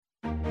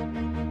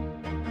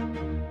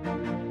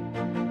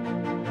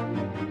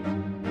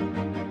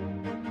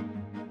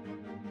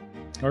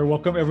All right,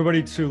 welcome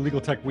everybody to Legal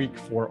Tech Week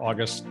for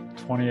August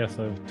 20th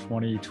of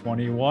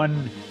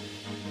 2021.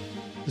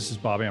 This is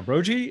Bob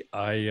Ambrogi.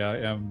 I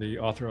am the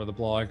author of the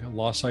blog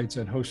Law Sites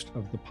and host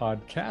of the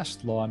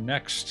podcast Law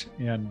Next,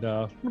 and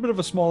a little bit of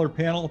a smaller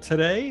panel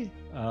today.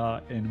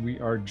 And we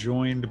are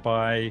joined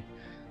by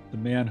the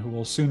man who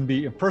will soon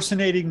be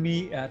impersonating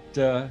me at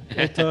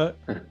ILTA,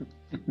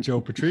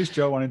 Joe Patrice.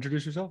 Joe, want to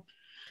introduce yourself?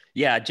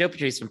 Yeah, Joe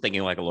Patrice from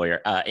Thinking Like a Lawyer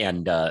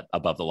and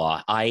Above the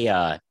Law.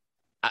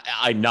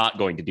 I'm not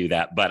going to do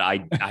that, but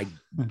I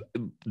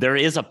there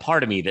is a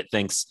part of me that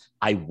thinks,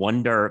 I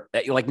wonder,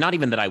 like, not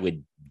even that I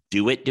would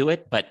do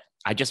it, but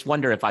I just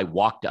wonder if I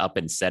walked up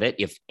and said it,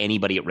 if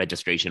anybody at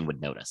registration would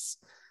notice.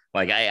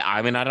 Like,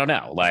 I mean, I don't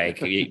know.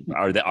 Like,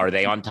 are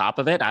they on top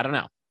of it? I don't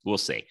know. We'll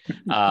see.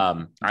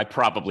 I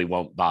probably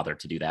won't bother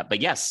to do that,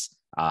 but yes,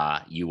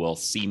 you will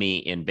see me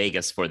in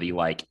Vegas for the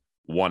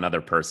one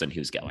other person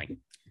who's going.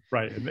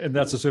 Right, and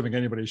that's assuming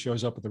anybody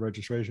shows up at the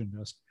registration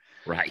desk.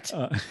 Right.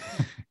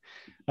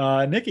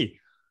 Nikki.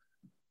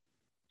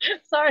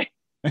 Sorry,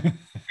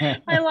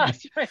 I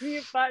lost my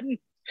mute button.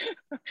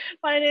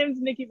 My name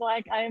is Nikki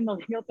Black. I am a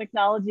legal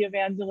technology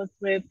evangelist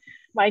with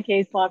My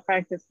Case Law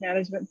Practice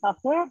Management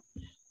Software.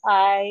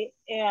 I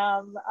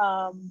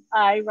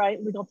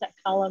write legal tech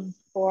columns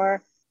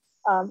for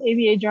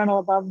ABA Journal,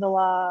 Above the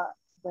Law,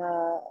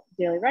 the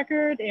Daily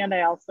Record, and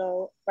I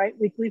also write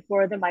weekly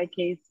for the My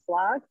Case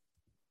blog.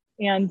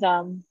 And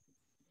I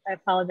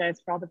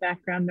apologize for all the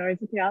background noise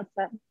at the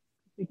outset.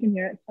 You can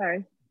hear it,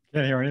 sorry.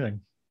 Can't hear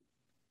anything.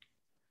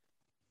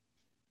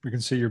 We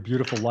can see your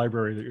beautiful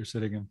library that you're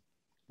sitting in.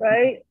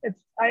 Right?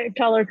 I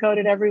color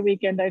coded every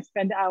weekend. I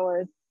spend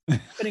hours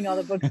putting all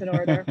the books in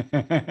order.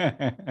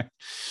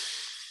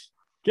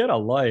 Get a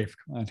life,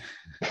 come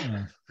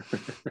on.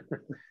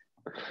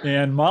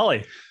 And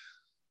Molly.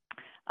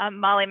 I'm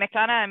Molly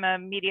McDonough. I'm a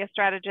media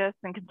strategist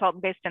and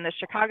consultant based in the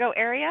Chicago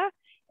area,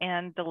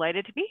 and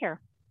delighted to be here.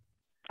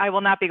 I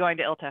will not be going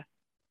to ILTA.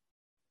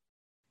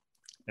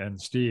 And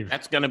Steve.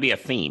 That's going to be a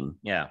theme.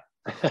 Yeah.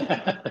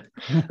 Hi,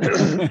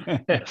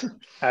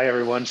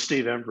 everyone.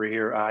 Steve Embry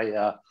here.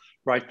 I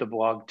write the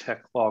blog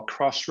Tech Law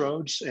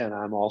Crossroads, and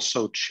I'm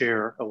also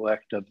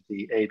chair-elect of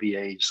the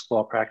ABA's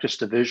Law Practice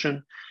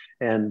Division.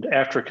 And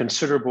after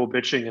considerable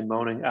bitching and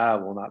moaning, I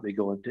will not be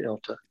going to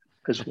ILTA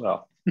as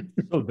well.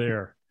 Oh,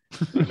 there.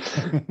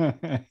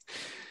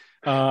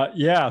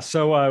 Yeah,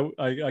 so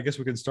I guess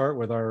we can start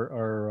with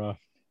our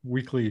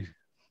weekly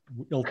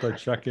ILTA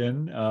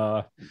check-in.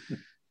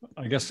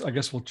 I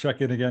guess we'll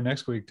check in again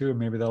next week too.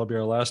 Maybe that'll be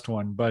our last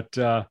one. But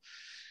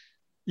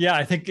yeah,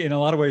 I think in a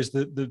lot of ways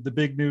the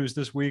big news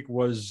this week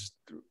was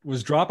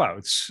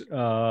dropouts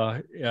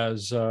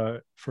as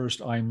first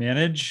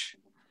iManage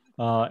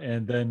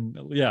and then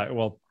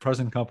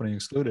present company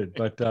excluded.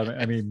 But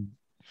I mean,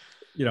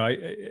 you know,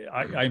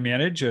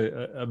 iManage,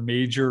 a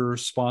major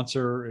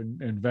sponsor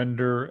and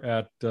vendor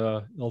at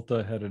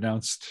ILTA, had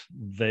announced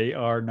they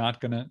are not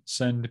going to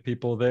send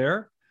people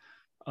there.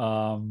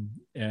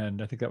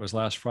 And I think that was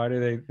last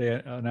Friday they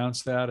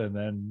announced that. And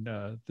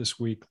then this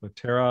week,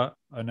 Latera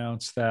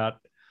announced that.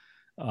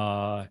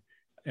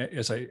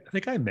 As I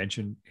think I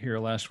mentioned here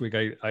last week,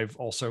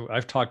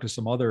 I've talked to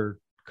some other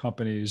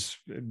companies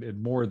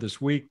and more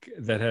this week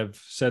that have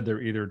said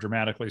they're either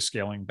dramatically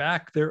scaling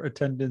back their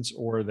attendance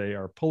or they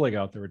are pulling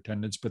out their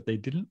attendance, but they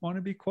didn't want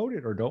to be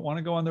quoted or don't want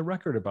to go on the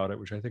record about it,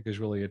 which I think is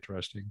really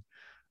interesting.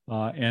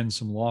 And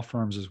some law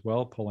firms as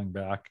well pulling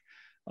back.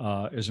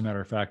 As a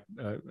matter of fact,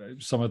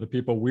 some of the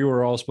people we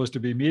were all supposed to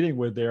be meeting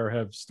with there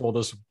have told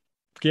us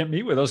can't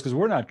meet with us because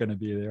we're not going to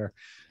be there.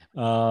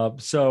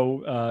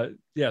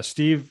 Yeah,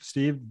 Steve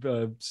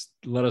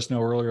let us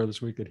know earlier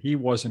this week that he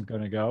wasn't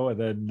going to go, and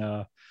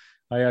then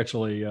I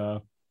actually I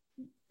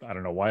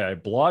don't know why I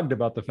blogged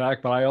about the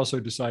fact, but I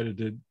also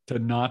decided to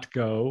not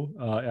go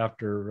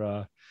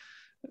after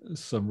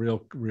some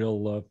real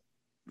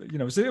you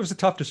know, it was a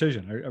tough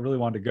decision. I really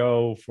wanted to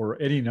go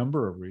for any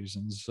number of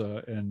reasons,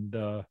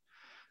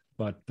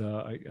 but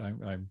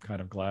I'm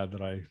kind of glad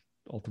that I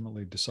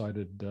ultimately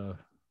decided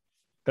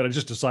that I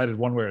just decided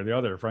one way or the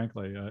other,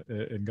 frankly,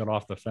 and got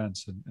off the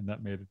fence, and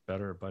that made it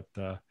better. But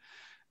I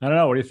don't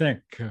know. What do you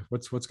think?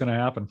 What's going to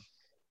happen?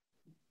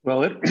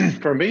 Well,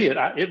 for me,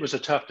 it was a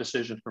tough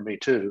decision for me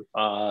too,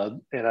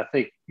 and I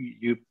think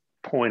you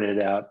pointed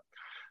out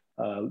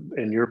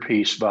in your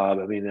piece, Bob.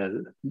 I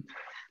mean,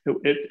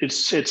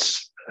 it's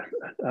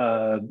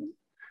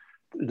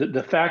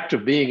the fact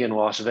of being in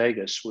Las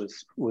Vegas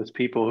with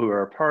people who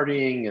are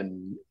partying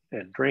and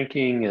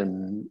drinking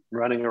and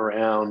running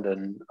around,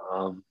 and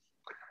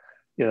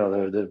you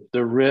know,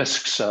 the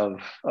risks of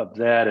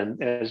that,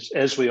 and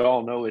as we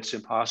all know, it's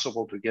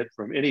impossible to get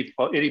from any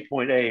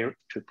point A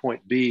to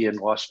point B in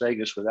Las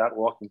Vegas without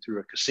walking through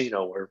a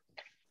casino where,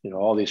 you know,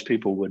 all these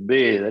people would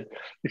be. That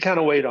it kind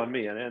of weighed on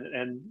me,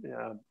 and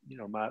you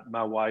know,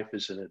 my wife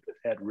is in an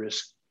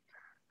at-risk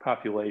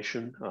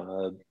population,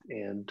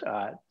 and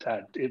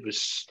it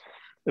was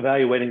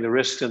evaluating the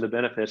risks and the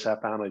benefits. I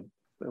finally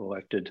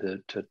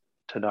elected to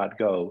not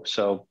go.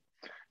 So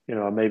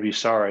I may be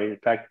sorry. In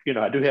fact,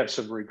 I do have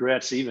some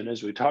regrets even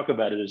as we talk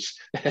about it,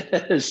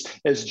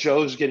 as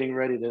Joe's getting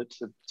ready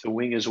to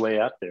wing his way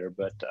out there.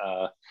 But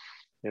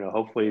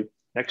hopefully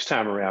next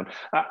time around.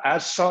 I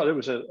saw there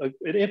was an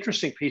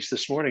interesting piece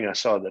this morning. I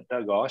saw that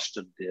Doug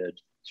Austin did,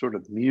 sort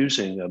of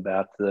musing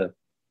about the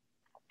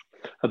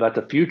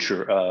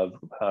future of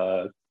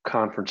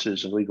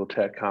conferences and legal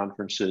tech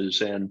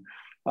conferences, and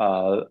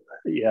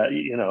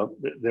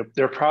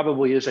there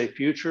probably is a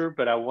future,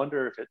 but I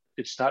wonder if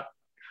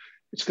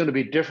it's going to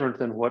be different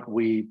than what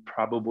we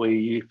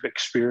probably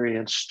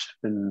experienced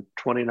in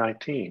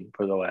 2019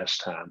 for the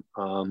last time,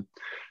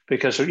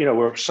 because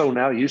we're so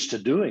now used to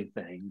doing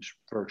things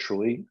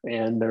virtually,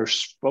 and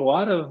there's a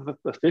lot of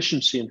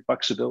efficiency and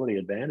flexibility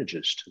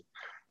advantages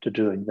to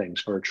doing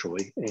things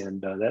virtually,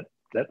 and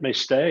that may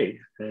stay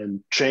and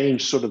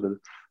change sort of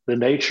the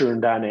nature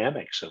and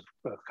dynamics of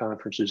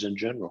conferences in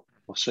general.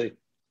 We'll see.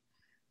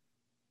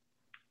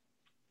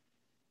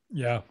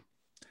 Yeah,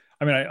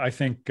 I mean, I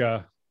think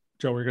Joe,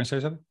 were you going to say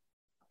something?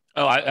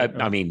 Oh,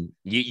 I mean,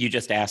 you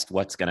just asked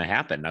what's going to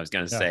happen. I was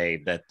going to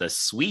say that the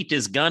suite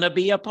is going to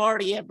be a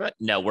party, but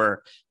no,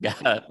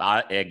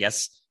 I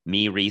guess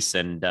me, Reese,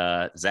 and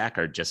Zach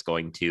are just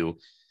going to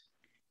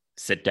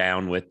sit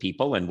down with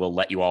people, and we'll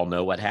let you all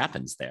know what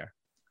happens there.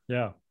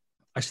 Yeah.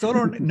 I still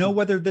don't know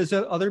whether there's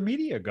other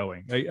media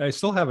going. I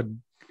still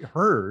haven't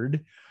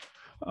heard.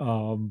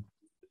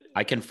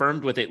 I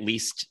confirmed with at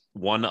least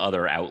one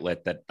other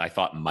outlet that I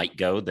thought might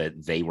go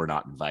that they were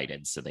not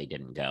invited, so they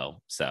didn't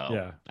go. So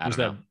yeah, I don't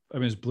know. I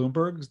mean, is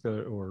Bloomberg's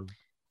or?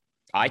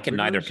 I can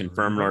neither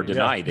confirm nor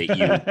deny that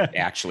you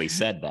actually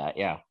said that.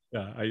 Yeah.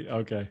 Yeah.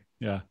 Okay.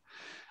 Yeah.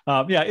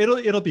 Yeah.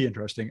 It'll be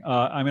interesting.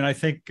 I mean, I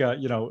think I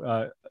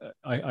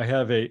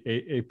have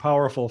a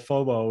powerful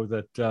FOMO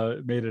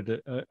that made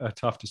it a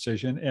tough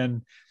decision,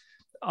 and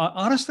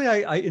honestly,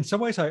 I in some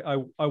ways I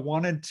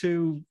wanted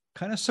to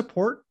kind of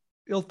support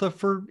ILTA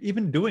for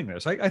even doing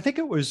this. I think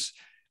it was,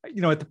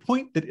 at the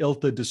point that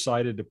ILTA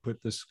decided to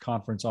put this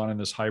conference on in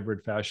this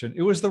hybrid fashion,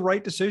 it was the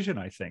right decision,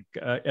 I think.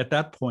 At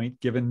that point,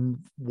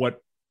 given what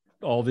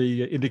all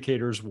the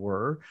indicators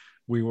were,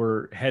 we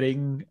were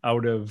heading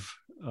out of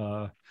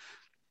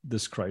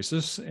this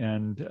crisis,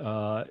 and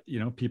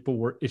people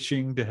were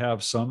itching to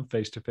have some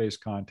face-to-face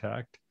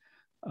contact,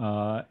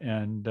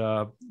 and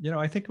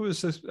I think it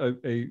was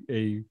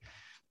a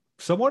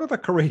somewhat of a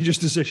courageous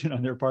decision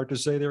on their part to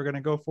say they were going to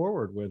go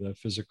forward with a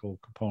physical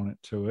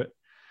component to it.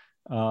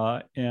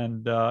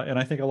 And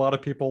I think a lot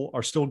of people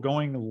are still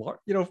going,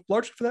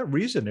 largely for that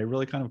reason. They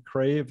really kind of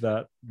crave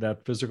that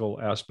physical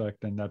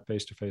aspect and that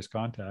face-to-face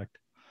contact.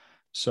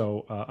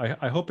 So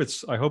I hope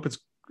it's a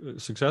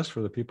success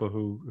for the people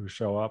who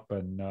show up,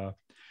 and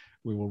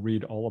we will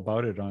read all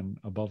about it on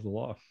Above the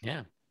Law.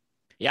 Yeah.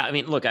 Yeah. I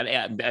mean, look,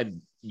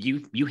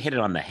 you hit it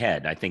on the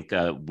head. I think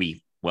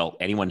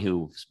anyone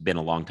who's been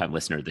a longtime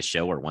listener to the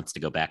show or wants to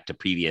go back to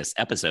previous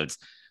episodes,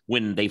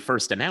 when they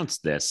first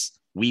announced this,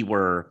 we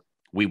were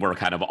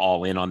kind of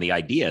all in on the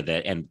idea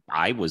that, and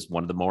I was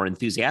one of the more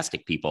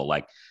enthusiastic people.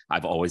 Like,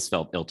 I've always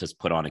felt ILTA's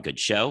put on a good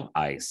show.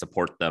 I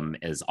support them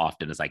as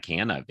often as I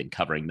can. I've been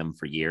covering them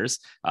for years,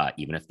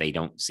 even if they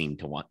don't seem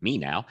to want me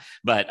now.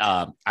 But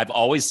I've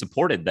always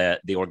supported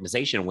the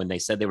organization. When they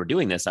said they were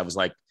doing this, I was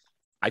like,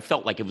 I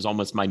felt like it was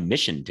almost my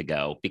mission to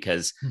go,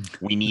 because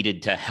we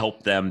needed to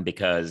help them,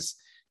 because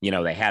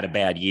they had a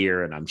bad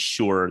year, and I'm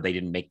sure they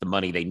didn't make the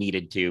money they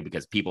needed to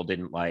because people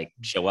didn't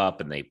show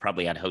up, and they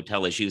probably had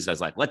hotel issues. I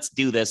was like, let's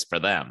do this for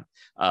them.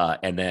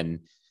 And then,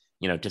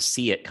 to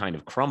see it kind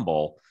of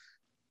crumble,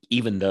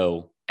 even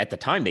though at the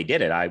time they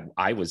did it,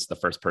 I was the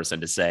first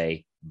person to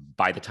say,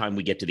 by the time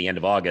we get to the end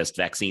of August,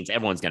 vaccines,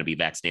 everyone's going to be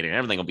vaccinated and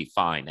everything will be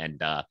fine.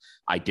 And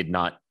I did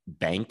not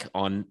bank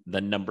on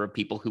the number of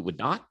people who would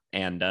not.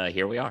 And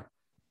here we are.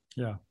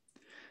 Yeah.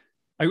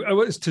 I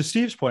was, to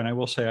Steve's point, I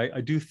will say, I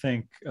do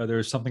think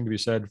there's something to be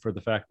said for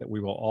the fact that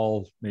we will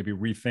all maybe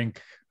rethink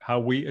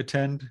how we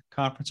attend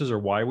conferences or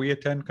why we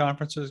attend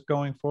conferences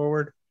going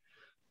forward.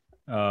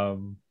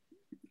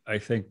 I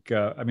think,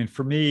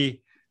 for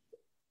me,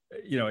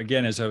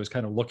 again, as I was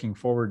kind of looking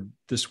forward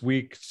this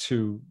week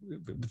to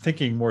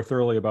thinking more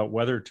thoroughly about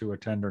whether to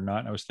attend or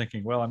not, I was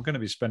thinking, well, I'm going to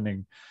be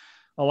spending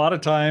a lot of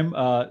time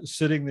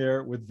sitting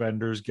there with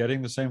vendors,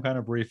 getting the same kind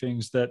of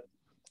briefings that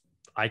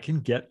I can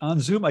get on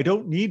Zoom. I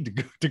don't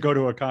need to go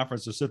to a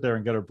conference to sit there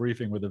and get a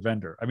briefing with a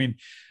vendor. I mean,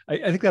 I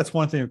think that's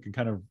one thing that can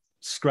kind of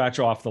scratch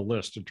off the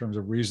list in terms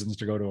of reasons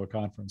to go to a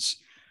conference.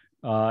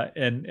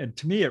 And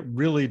to me, it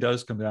really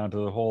does come down to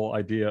the whole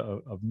idea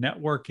of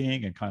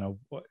networking and kind of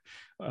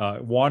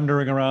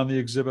wandering around the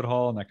exhibit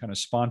hall, and that kind of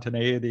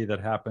spontaneity that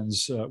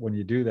happens when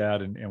you do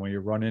that, and when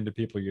you run into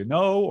people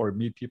or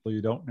meet people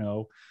you don't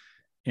know.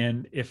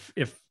 And if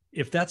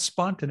that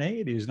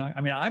spontaneity is not,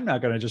 I'm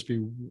not going to just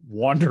be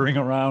wandering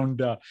around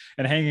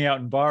and hanging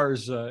out in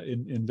bars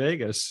in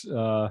Vegas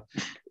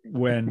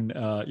when,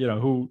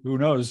 who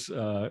knows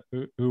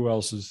who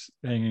else is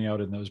hanging out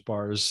in those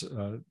bars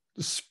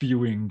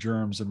spewing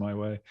germs in my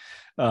way.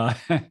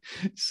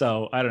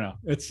 So I don't know.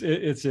 It's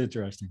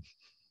interesting.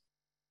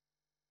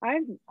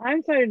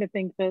 I'm starting to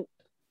think that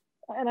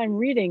and I'm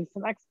reading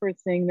some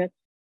experts saying that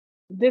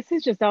this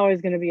is just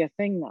always going to be a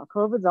thing now.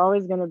 COVID's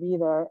always going to be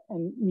there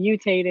and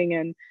mutating.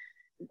 And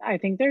I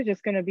think there's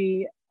just going to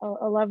be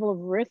a level of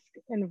risk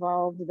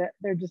involved that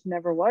there just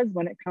never was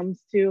when it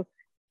comes to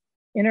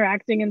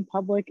interacting in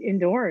public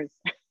indoors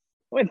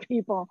with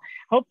people.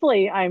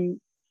 Hopefully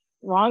I'm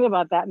wrong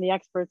about that. And the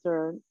experts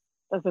are,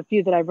 there's a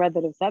few that I've read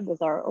that have said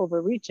this, are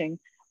overreaching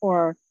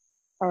or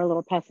are a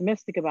little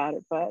pessimistic about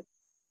it. But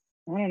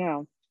I don't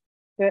know.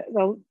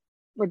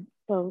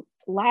 The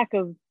lack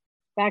of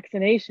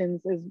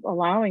vaccinations is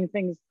allowing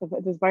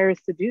this virus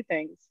to do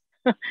things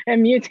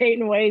and mutate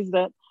in ways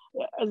that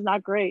is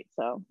not great.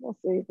 So we'll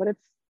see. But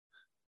it's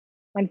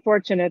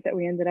unfortunate that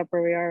we ended up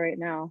where we are right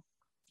now.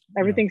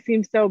 Everything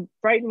seems so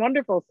bright and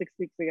wonderful 6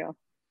 weeks ago.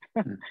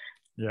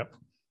 Yep.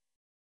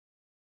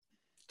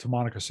 To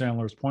Monica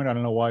Sandler's point, I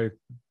don't know why,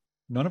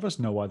 none of us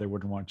know why they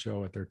wouldn't want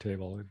Joe at their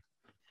table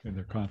in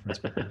their conference.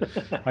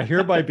 I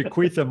hereby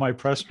bequeath them my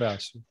press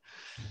pass,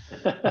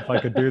 if I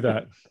could do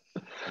that.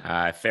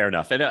 Fair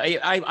enough. And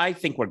I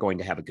think we're going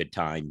to have a good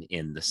time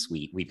in the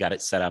suite. We've got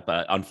it set up.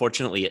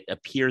 Unfortunately, it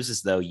appears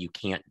as though you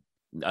can't,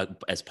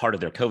 as part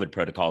of their COVID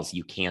protocols,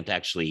 you can't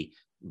actually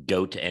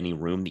go to any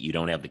room that you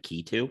don't have the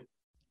key to.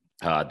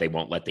 They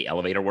won't let the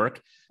elevator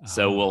work.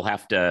 So we'll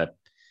have to,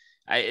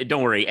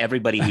 don't worry,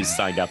 everybody who's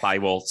signed up, I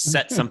will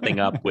set something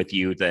up with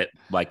you that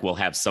like we'll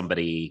have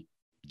somebody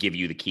give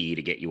you the key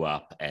to get you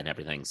up and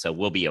everything. So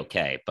we'll be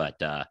okay. But,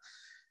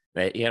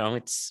 you know,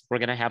 we're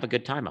going to have a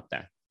good time up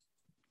there.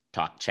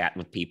 Chatting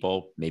with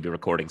people, maybe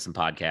recording some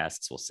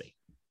podcasts. We'll see.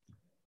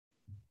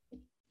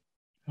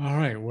 All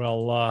right.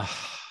 Well,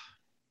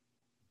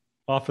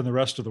 off in the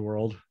rest of the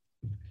world.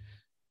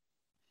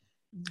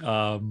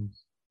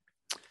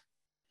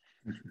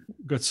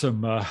 Got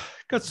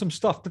some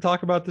stuff to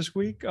talk about this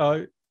week.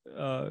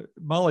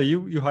 Molly,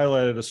 you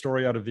highlighted a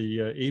story out of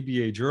the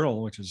ABA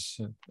Journal, which is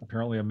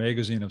apparently a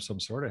magazine of some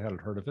sort. I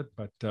hadn't heard of it,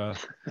 but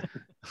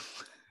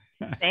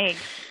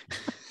thanks.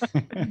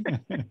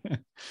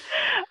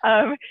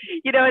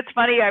 You know, it's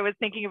funny. I was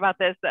thinking about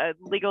this.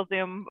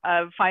 LegalZoom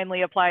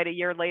finally applied a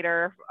year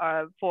later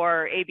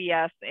for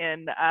ABS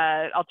in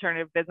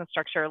alternative business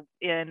structure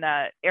in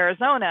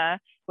Arizona,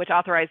 which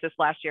authorized this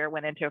last year,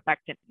 went into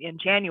effect in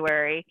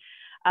January.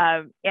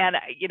 And,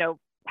 you know,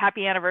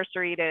 happy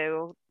anniversary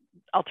to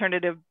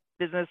alternative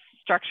business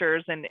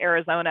structures in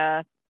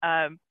Arizona.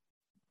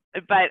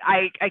 But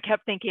I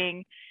kept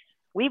thinking,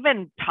 we've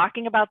been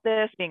talking about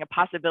this being a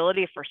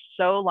possibility for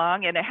so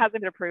long, and it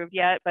hasn't been approved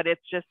yet, but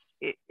it's just,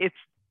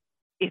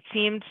 it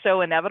seemed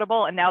so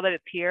inevitable. And now that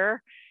it's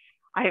here,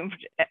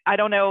 I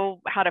don't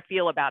know how to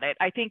feel about it.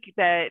 I think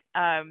that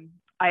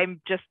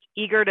I'm just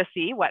eager to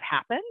see what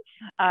happens.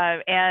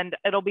 And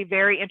it'll be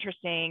very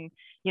interesting,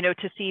 you know,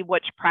 to see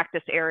which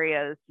practice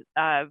areas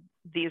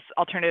these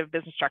alternative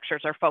business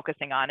structures are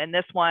focusing on. And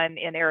this one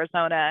in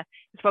Arizona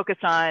is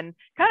focused on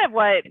kind of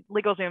what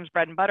LegalZoom's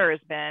bread and butter has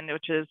been,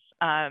 which is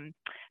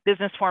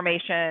business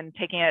formation,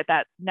 taking it at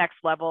that next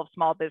level of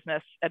small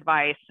business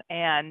advice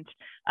and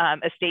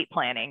estate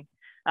planning.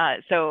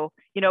 So,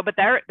 you know, but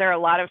there are a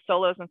lot of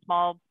solos and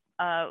small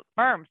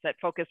firms that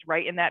focus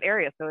right in that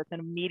area. So it's an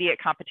immediate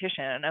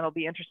competition, and it'll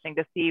be interesting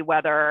to see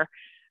whether,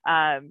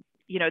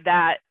 you know,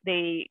 that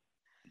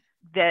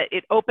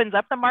it opens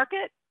up the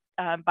market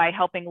by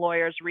helping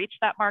lawyers reach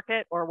that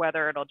market, or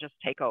whether it'll just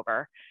take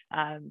over,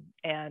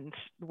 and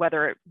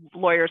whether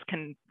lawyers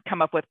can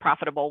come up with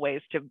profitable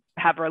ways to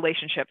have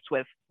relationships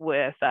with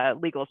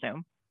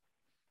LegalZoom.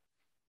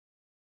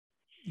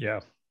 Yeah.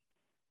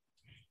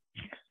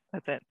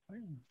 That's it.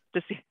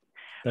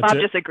 Bob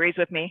just agrees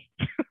with me.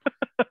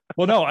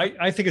 Well, no,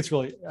 I think it's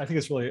really,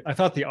 I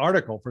thought the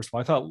article, first of all,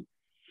 I thought,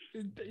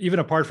 even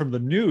apart from the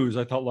news,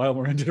 I thought Lyle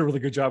Moran did a really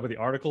good job with the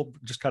article,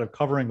 just kind of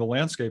covering the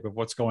landscape of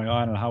what's going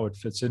on and how it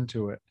fits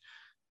into it.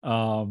 You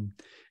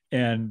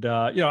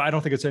know, I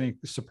don't think it's any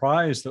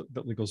surprise that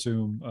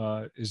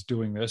LegalZoom is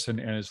doing this.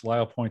 And as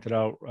Lyle pointed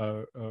out,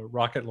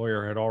 Rocket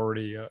Lawyer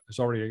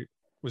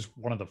was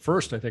one of the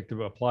first, I think,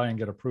 to apply and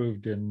get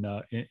approved in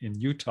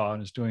Utah,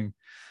 and is doing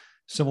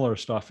similar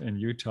stuff in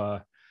Utah.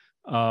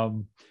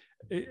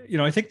 You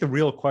know, I think the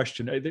real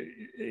question,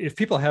 if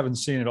people haven't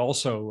seen it,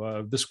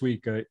 also this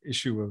week,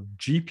 issue of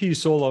GP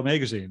Solo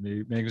magazine,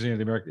 the magazine of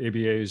the American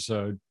ABA's,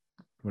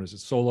 what is it,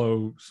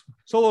 Solo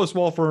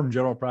Small Firm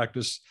General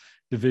Practice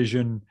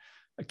Division,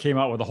 came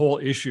out with a whole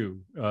issue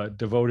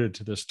devoted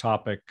to this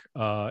topic,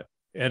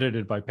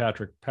 edited by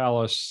Patrick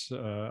Pallas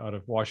out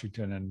of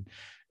Washington,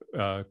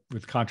 and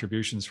with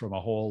contributions from a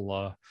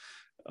whole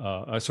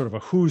a sort of a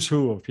who's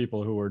who of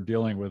people who are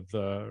dealing with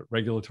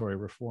regulatory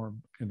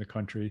reform in the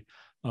country.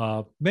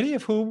 Many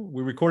of whom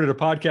we recorded a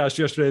podcast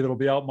yesterday that'll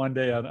be out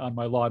Monday on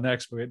My Law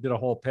Next. We did a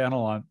whole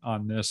panel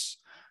on this,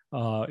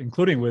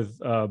 including with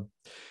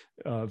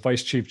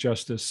Vice Chief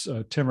Justice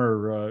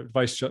Timmer,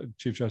 Vice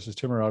Chief Justice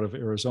Timmer out of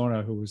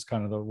Arizona, who was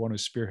kind of the one who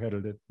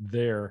spearheaded it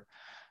there.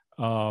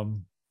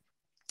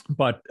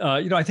 But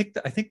you know, I think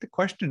the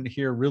question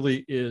here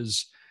really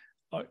is,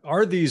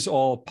 are these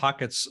all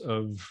pockets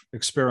of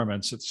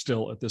experiments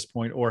at this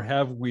point, or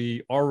have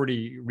we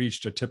already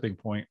reached a tipping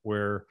point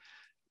where,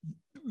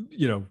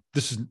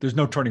 there's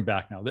no turning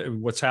back now?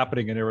 What's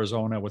happening in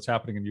Arizona, what's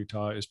happening in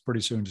Utah is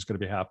pretty soon just going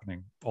to be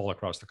happening all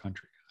across the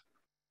country.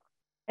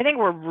 I think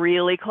we're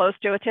really close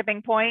to a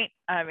tipping point.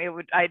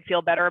 I'd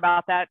feel better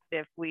about that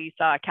if we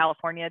saw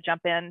California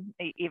jump in,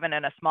 even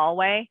in a small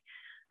way.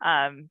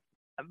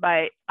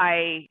 But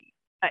I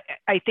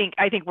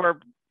think we're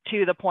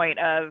to the point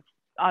of,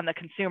 on the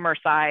consumer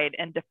side,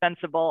 and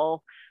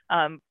defensible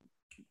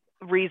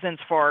reasons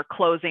for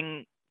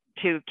closing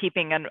to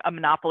keeping a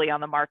monopoly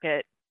on the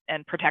market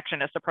and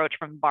protectionist approach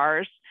from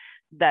bars,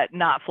 that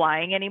not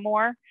flying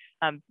anymore,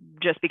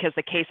 just because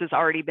the case has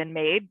already been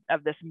made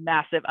of this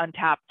massive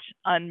untapped,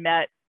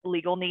 unmet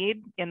legal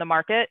need in the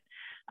market.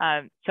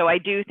 So I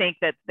do think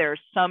that there's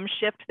some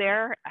shift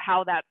there.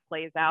 How that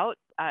plays out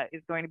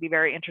is going to be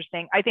very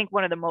interesting. I think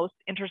one of the most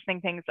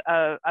interesting things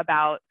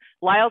about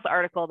Lyle's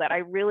article that I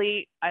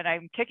really, and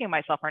I'm kicking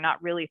myself for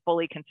not really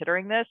fully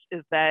considering this,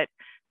 is that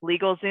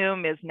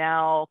LegalZoom is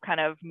now kind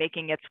of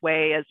making its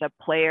way as a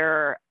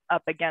player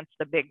up against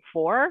the big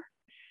four,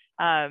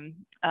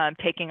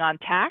 taking on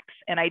tax.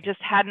 And I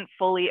just hadn't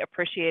fully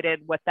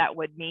appreciated what that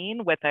would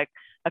mean with a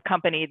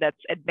company that's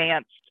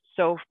advanced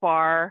so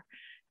far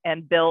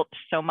and built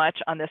so much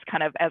on this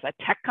kind of as a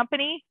tech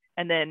company,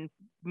 and then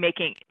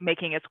making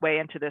its way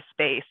into this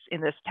space,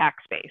 in this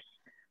tax space.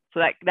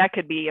 So that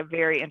could be a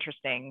very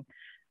interesting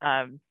thing.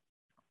 And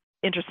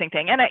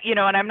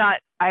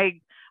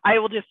I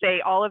will just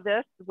say all of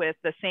this with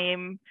the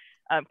same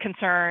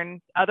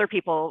concern other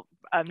people,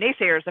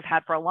 naysayers, have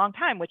had for a long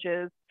time, which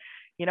is,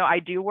 I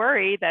do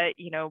worry that,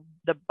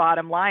 the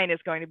bottom line is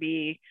going to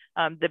be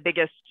the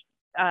biggest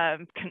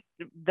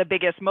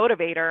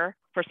motivator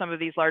for some of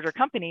these larger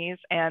companies,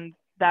 and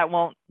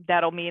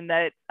that'll mean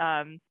that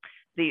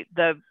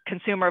the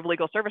consumer of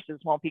legal services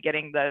won't be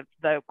getting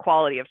the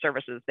quality of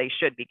services they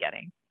should be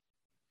getting.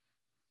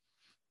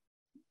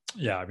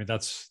 Yeah, I mean,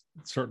 that's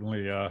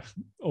certainly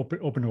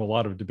open to a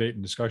lot of debate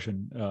and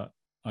discussion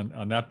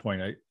on that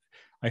point.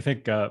 I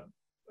think I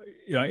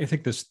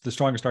think the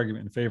strongest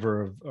argument in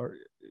favor of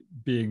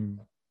being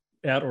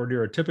at or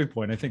near a tipping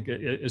point, I think,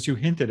 as you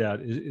hinted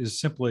at, is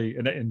simply,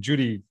 and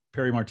Judy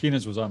Perry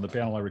Martinez was on the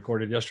panel I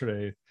recorded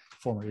yesterday,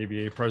 former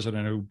ABA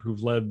president who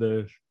led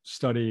the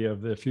study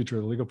of the future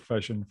of the legal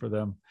profession for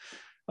them.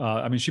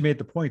 I mean, she made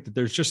the point that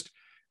there's just,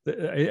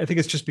 I think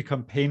it's just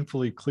become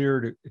painfully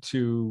clear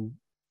to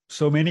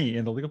so many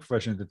in the legal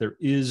profession that there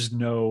is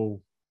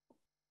no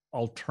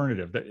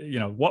alternative.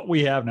 That, what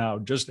we have now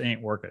just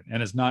ain't working,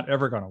 and it's not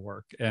ever going to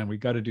work, and we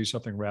got to do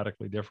something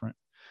radically different.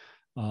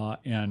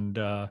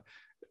 And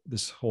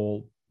this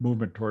whole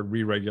movement toward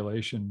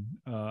re-regulation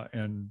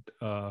and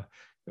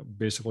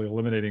basically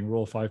eliminating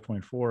Rule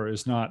 5.4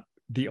 is not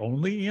the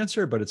only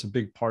answer, but it's a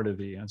big part of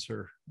the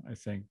answer, I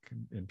think,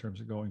 in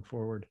terms of going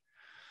forward.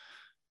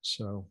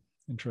 So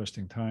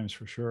interesting times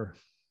for sure.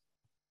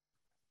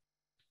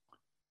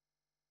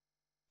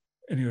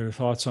 Any other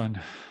thoughts on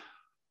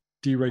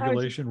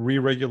deregulation,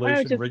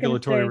 re-regulation,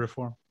 regulatory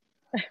reform?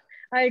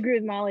 I agree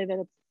with Molly that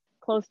it's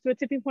close to a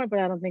tipping point, but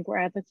I don't think we're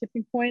at the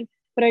tipping point.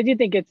 But I do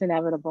think it's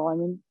inevitable. I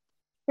mean,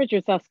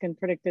 Richard Susskind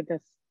predicted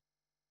this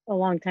a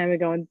long time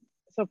ago, and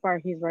so far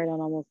he's right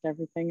on almost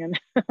everything. And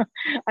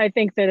I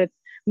think that it's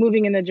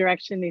moving in the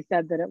direction he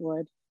said that it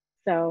would.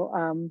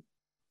 So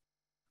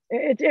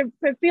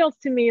it feels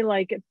to me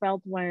like it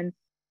felt when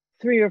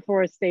 3 or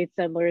 4 states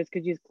said lawyers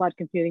could use cloud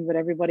computing, but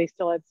everybody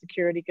still had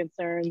security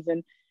concerns.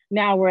 And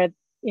now we're at,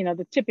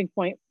 the tipping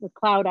point with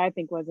cloud, I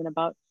think, was in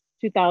about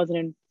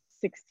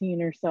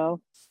 2016 or so.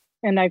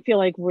 And I feel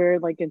like we're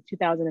like in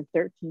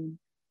 2013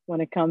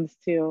 when it comes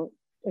to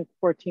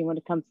 14, when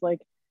it comes to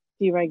like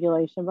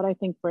deregulation. But I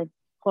think we're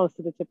close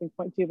to the tipping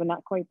point too, but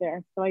not quite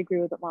there. So I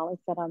agree with what Molly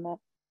said on that.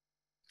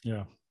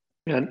 Yeah.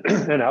 And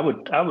I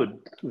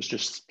was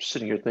just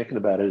sitting here thinking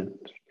about it in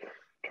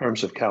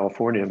terms of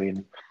California. I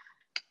mean,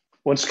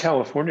 once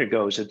California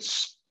goes, I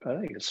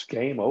think it's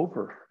game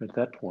over at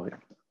that point,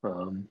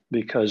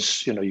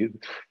 because you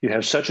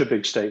have such a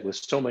big state with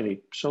so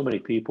many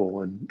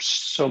people and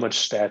so much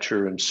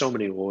stature and so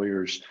many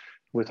lawyers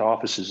with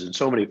offices in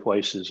so many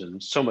places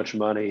and so much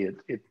money.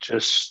 It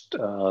just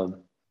I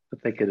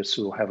think it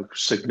will have a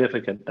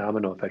significant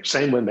domino effect.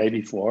 Same with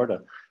maybe Florida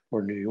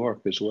or New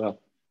York as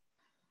well.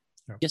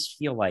 I just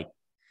feel like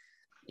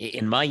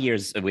in my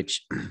years,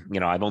 which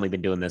I've only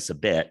been doing this a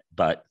bit,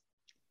 but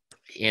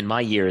in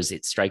my years,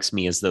 it strikes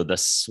me as though the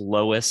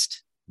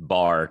slowest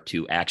bar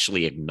to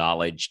actually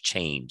acknowledge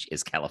change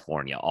is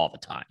California all the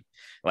time.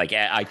 Like,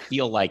 I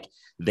feel like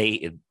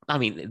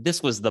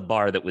this was the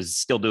bar that was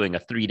still doing a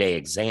 3-day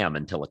exam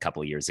until a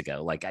couple of years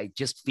ago. Like, I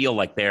just feel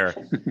like they're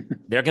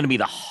going to be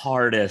the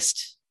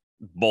hardest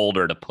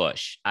boulder to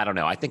push. I don't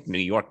know. I think New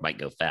York might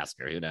go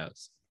faster. Who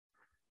knows?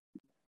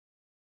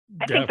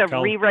 I think the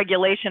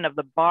re-regulation of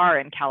the bar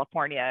in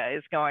California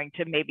is going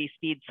to maybe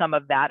speed some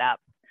of that up.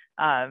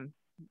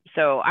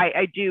 So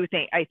I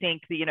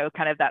think that, you know,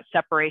 kind of that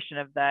separation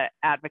of the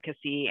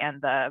advocacy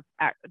and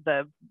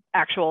the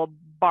actual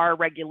bar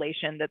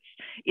regulation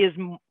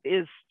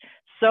is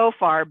so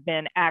far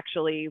been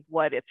actually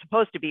what it's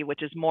supposed to be,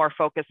 which is more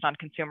focused on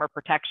consumer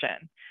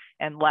protection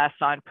and less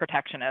on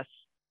protectionist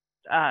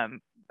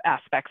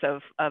aspects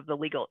of the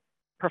legal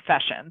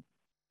profession.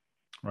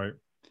 Right.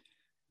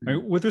 I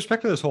mean, with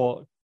respect to this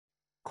whole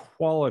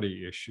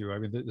quality issue, I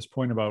mean, this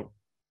point about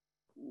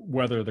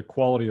whether the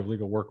quality of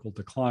legal work will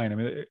decline. I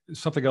mean,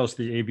 something else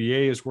the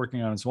ABA is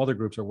working on and some other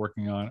groups are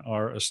working on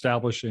are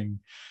establishing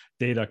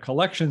data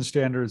collection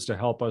standards to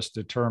help us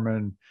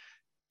determine,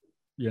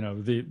 you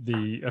know,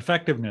 the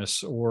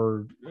effectiveness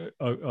or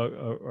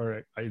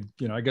I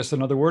guess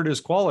another word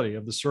is quality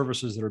of the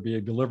services that are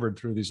being delivered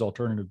through these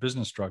alternative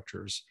business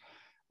structures.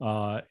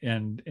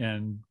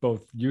 And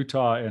both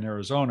Utah and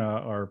Arizona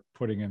are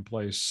putting in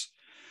place,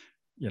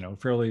 you know,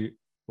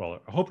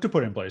 hope to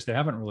put in place. They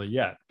haven't really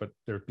yet, but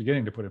they're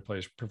beginning to put in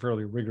place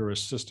fairly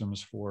rigorous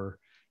systems for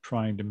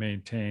trying to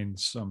maintain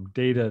some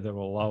data that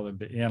will allow them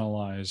to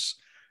analyze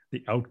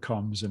the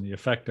outcomes and the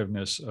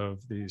effectiveness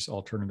of these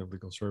alternative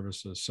legal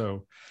services.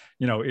 So,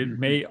 you know, it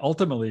may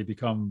ultimately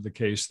become the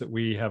case that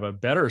we have a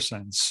better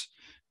sense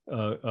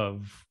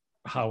of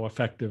how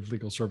effective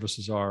legal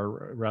services are,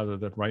 rather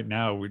than right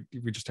now we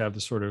just have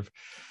this sort of,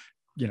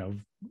 you know,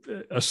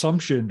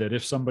 assumption that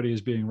if somebody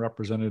is being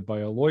represented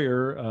by a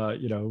lawyer,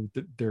 you know,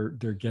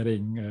 they're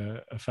getting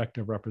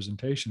effective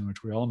representation,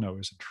 which we all know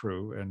isn't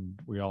true. And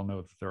we all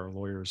know that there are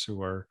lawyers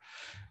who are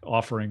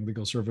offering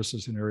legal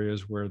services in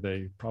areas where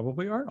they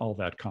probably aren't all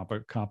that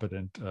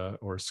competent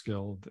or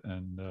skilled.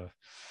 And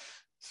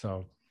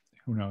so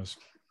who knows?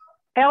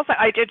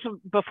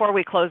 Before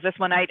we close this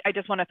one, I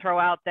just want to throw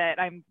out that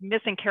I'm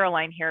missing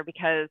Caroline here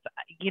because,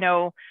 you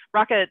know,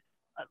 Rocket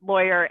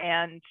Lawyer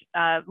and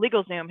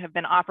LegalZoom have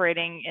been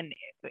operating in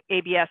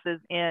ABSs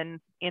in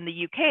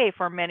the UK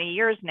for many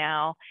years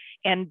now,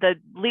 and the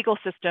legal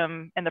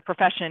system and the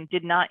profession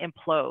did not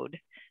implode.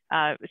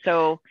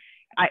 So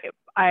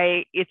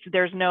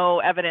there's no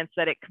evidence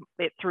that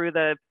it threw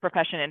the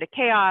profession into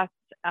chaos.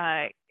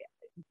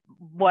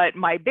 What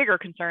my bigger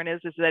concern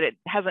is that it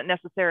hasn't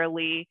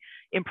necessarily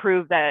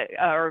improved that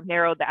or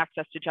narrowed the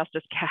access to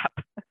justice gap.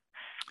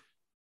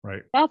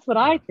 Right. That's what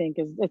I think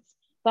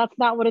that's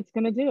not what it's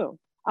going to do.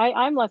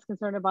 I'm less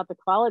concerned about the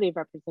quality of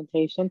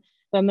representation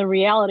than the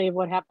reality of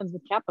what happens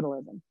with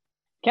capitalism.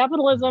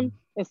 Capitalism,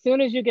 as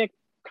soon as you get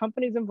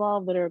companies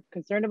involved that are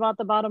concerned about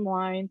the bottom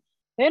line,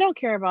 they don't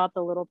care about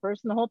the little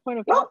person. The whole point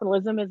of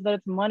capitalism is that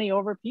it's money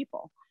over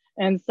people.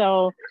 And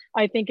so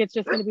I think it's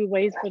just going to be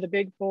ways for the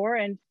Big Four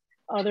and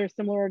other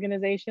similar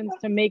organizations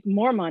to make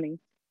more money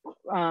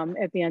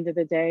at the end of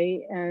the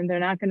day. And they're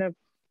not going to,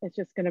 it's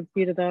just going to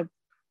be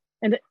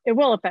and it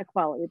will affect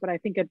quality, but I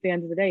think at the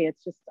end of the day,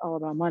 it's just all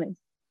about money.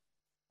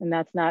 And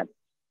that's not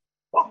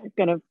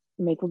going to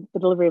make the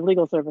delivery of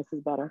legal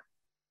services better.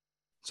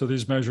 So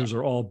these measures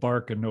are all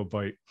bark and no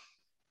bite.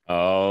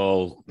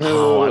 Oh,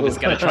 I was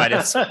going to try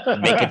to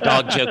make a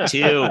dog joke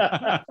too.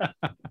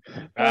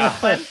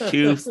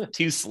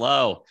 Too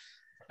slow.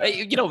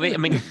 You know, I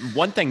mean,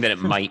 one thing that it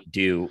might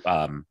do,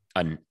 kind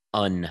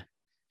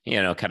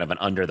of an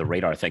under the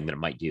radar thing that it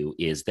might do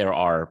is there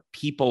are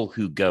people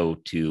who go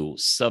to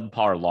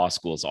subpar law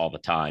schools all the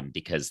time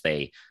because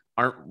they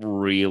aren't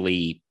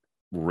really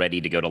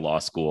ready to go to law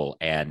school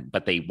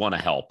but they want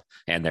to help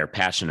and they're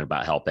passionate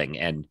about helping.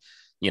 And,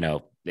 you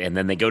know, and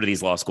then they go to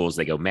these law schools,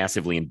 they go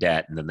massively in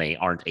debt, and then they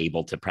aren't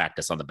able to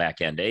practice on the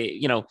back end.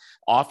 You know,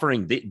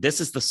 offering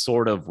this is the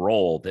sort of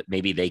role that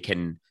maybe they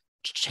can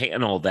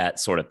channel that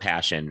sort of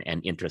passion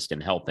and interest in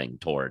helping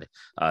toward.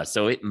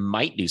 So it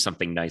might do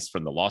something nice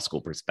from the law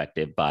school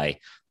perspective by,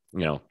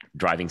 you know,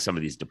 driving some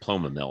of these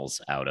diploma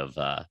mills out of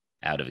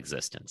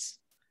existence.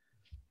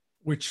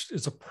 Which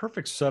is a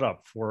perfect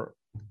setup for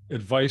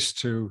advice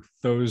to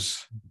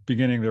those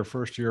beginning their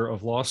first year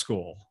of law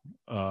school,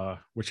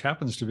 which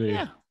happens to be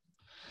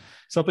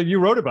something you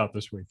wrote about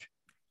this week.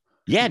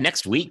 Yeah,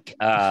 next week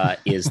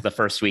is the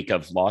first week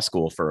of law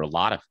school for a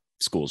lot of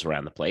schools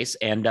around the place.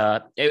 And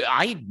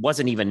I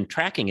wasn't even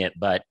tracking it,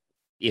 but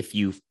if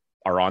you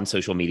are on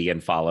social media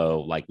and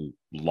follow like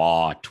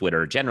law,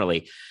 Twitter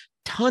generally,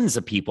 tons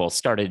of people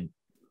started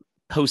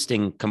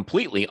posting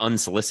completely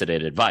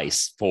unsolicited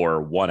advice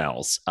for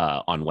 1Ls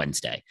on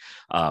Wednesday.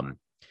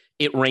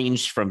 It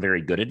ranged from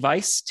very good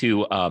advice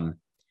to, I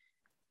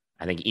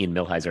think Ian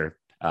Millhiser,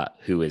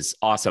 who is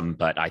awesome,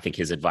 but I think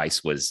his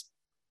advice was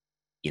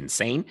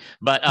insane.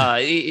 But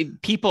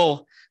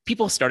people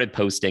started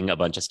posting a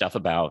bunch of stuff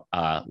about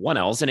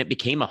 1Ls, and it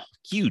became a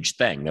huge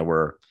thing. There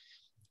were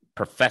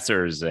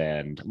professors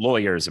and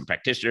lawyers and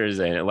practitioners,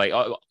 and like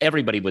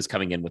everybody was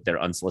coming in with their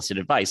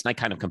unsolicited advice. And I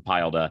kind of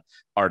compiled an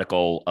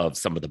article of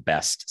some of the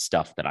best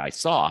stuff that I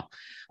saw.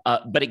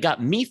 But it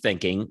got me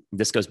thinking,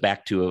 this goes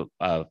back to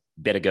a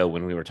bit ago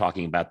when we were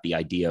talking about the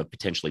idea of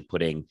potentially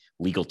putting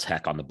legal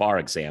tech on the bar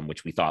exam,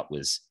 which we thought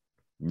was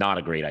not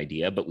a great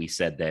idea. But we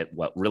said that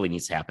what really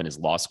needs to happen is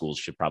law schools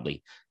should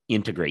probably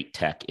integrate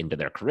tech into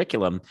their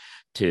curriculum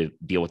to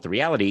deal with the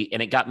reality.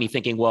 And it got me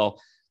thinking,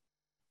 well,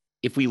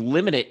 if we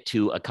limit it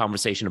to a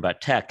conversation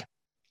about tech,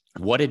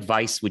 what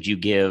advice would you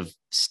give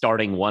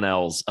starting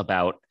 1Ls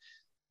about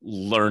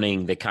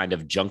learning the kind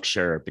of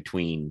juncture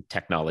between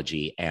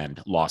technology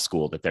and law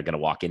school that they're going to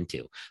walk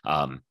into?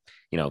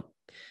 You know,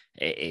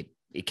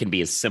 it can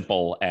be as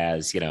simple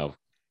as,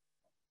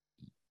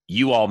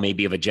 you all may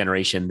be of a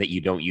generation that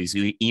you don't use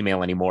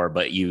email anymore,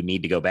 but you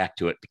need to go back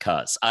to it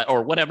because,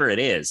 or whatever it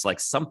is, like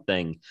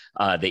something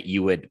that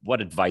you would,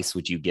 what advice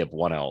would you give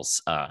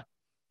 1Ls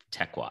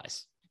tech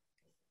wise?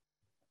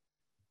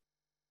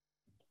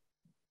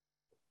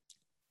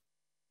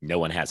 No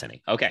one has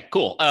any. Okay,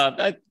 cool.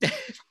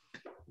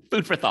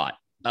 Food for thought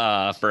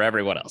for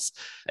everyone else.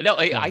 No,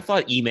 I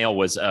thought email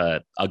was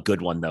a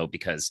good one though,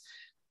 because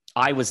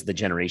I was the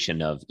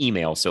generation of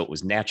email. So it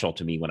was natural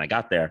to me when I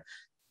got there.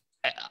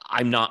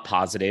 I'm not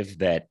positive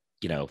that,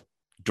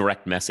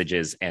 direct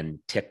messages and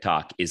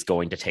TikTok is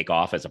going to take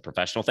off as a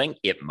professional thing.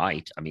 It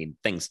might. I mean,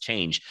 things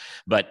change.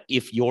 But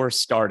if you're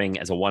starting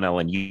as a 1L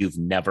and you've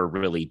never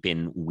really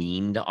been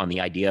weaned on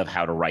the idea of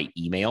how to write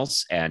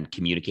emails and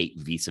communicate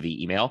vis-a-vis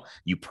email,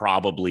 you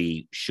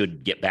probably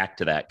should get back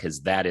to that,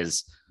 because that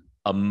is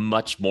a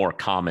much more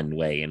common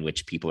way in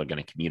which people are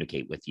going to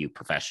communicate with you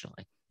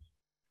professionally.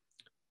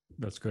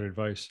 That's good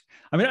advice.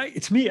 I mean,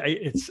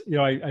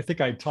 I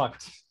think I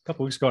talked a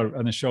couple of weeks ago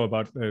on the show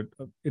about an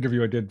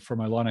interview I did for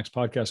my LawNext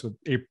podcast with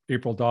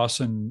April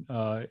Dawson,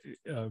 a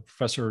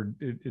professor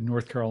in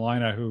North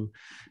Carolina, who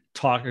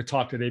talked at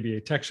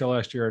ABA Tech Show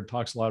last year and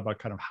talks a lot about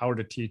kind of how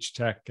to teach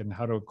tech and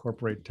how to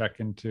incorporate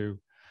tech into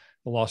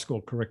the law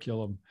school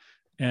curriculum.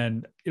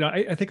 And,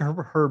 I think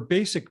her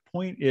basic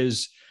point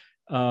is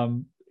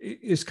kind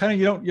of,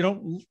 you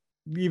don't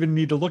even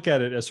need to look at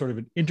it as sort of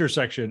an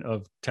intersection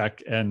of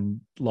tech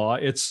and law.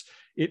 It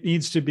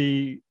needs to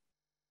be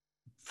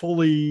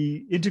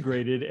fully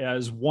integrated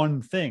as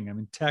one thing. I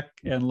mean, tech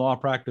and law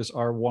practice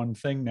are one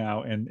thing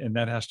now, and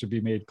that has to be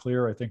made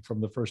clear, I think,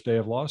 from the first day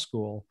of law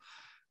school.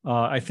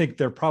 I think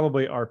there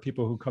probably are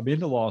people who come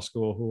into law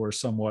school who are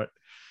somewhat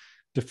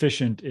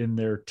deficient in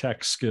their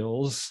tech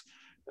skills,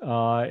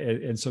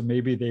 and so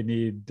maybe they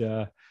need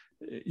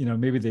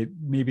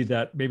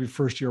maybe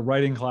first year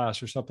writing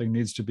class or something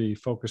needs to be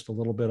focused a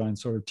little bit on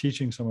sort of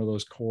teaching some of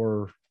those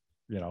core,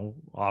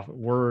 off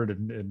Word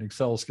and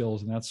Excel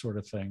skills and that sort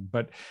of thing.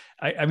 But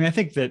I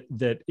think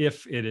that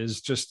if it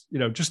is just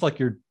like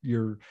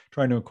you're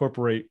trying to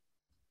incorporate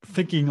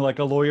thinking like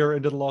a lawyer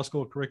into the law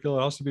school curriculum,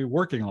 it has to be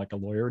working like a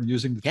lawyer and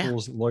using the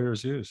tools that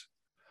lawyers use.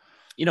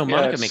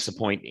 Monica makes a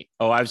point.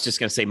 Oh, I was just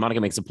going to say, Monica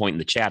makes a point in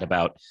the chat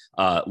about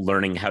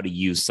learning how to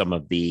use some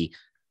of the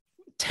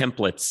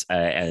templates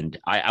and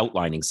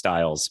outlining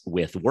styles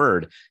with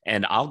Word.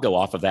 And I'll go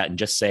off of that and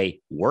just say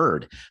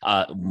Word.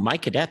 My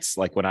cadets,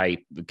 like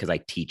because I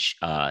teach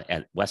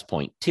at West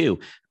Point too,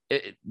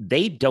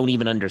 they don't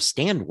even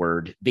understand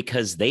Word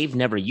because they've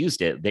never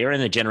used it. They're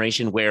in a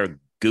generation where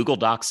Google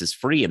Docs is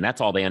free and that's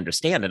all they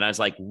understand. And I was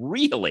like,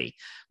 really?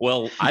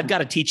 Well, I've got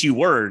to teach you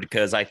Word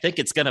because I think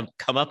it's going to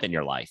come up in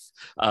your life.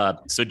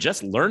 So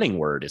just learning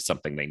Word is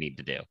something they need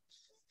to do.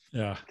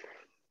 Yeah.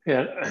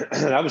 Yeah.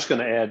 And I was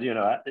going to add,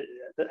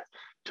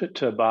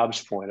 to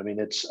Bob's point, I mean,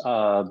 it's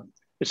an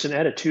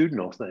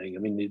attitudinal thing. I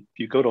mean,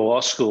 you go to law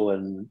school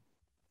and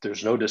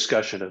there's no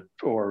discussion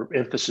or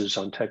emphasis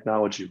on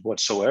technology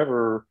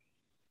whatsoever.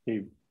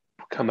 You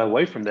come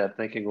away from that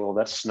thinking, well,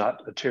 that's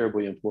not a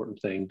terribly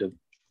important thing to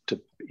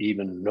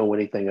even know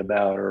anything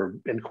about or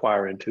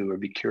inquire into or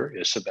be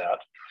curious about.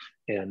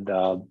 And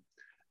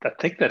I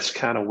think that's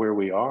kind of where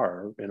we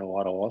are in a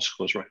lot of law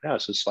schools right now.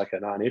 So it's like a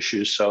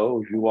non-issue.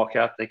 So you walk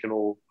out thinking,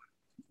 well,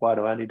 why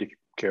do I need to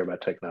care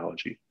about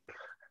technology?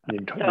 I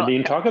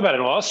didn't talk about it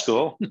in law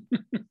school.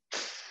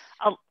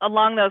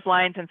 Along those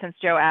lines, and since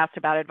Joe asked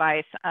about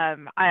advice,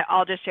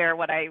 I'll just share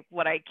what I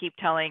keep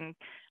telling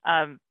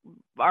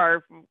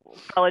our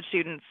college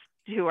students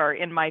who are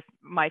in my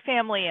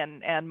family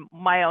and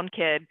my own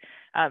kid,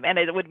 and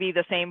it would be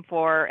the same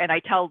and I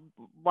tell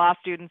law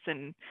students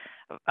and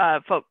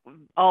folk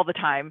all the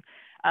time,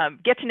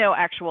 get to know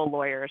actual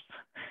lawyers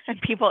and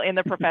people in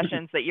the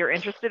professions that you're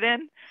interested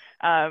in.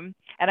 And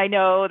I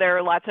know there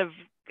are lots of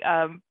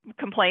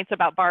complaints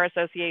about bar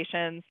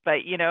associations, but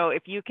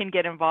if you can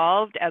get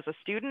involved as a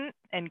student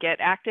and get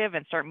active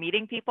and start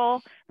meeting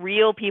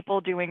real people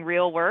doing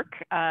real work,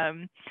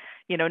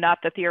 not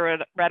the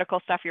theoretical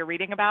stuff you're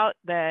reading about,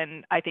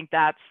 then I think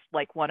that's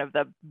like one of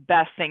the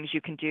best things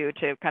you can do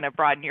to kind of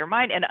broaden your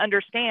mind and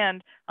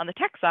understand on the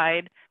tech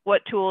side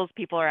what tools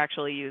people are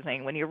actually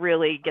using when you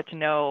really get to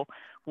know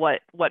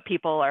what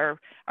people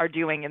are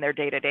doing in their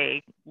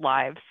day-to-day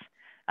lives.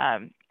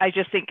 I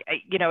just think,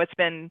 it's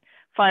been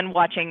fun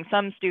watching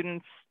some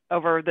students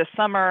over the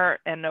summer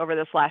and over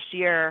this last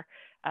year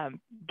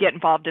get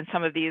involved in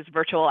some of these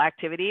virtual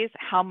activities,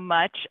 how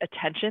much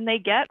attention they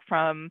get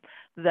from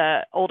the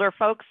older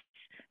folks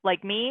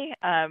like me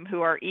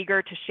who are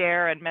eager to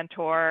share and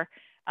mentor.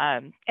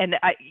 And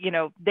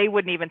they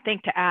wouldn't even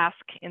think to ask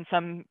in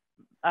some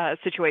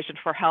situations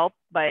for help,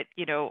 but,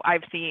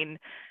 I've seen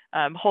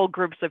whole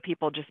groups of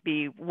people just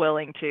be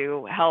willing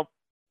to help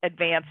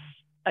advance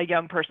a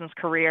young person's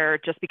career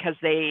just because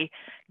they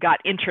got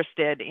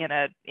interested in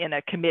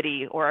a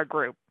committee or a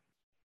group.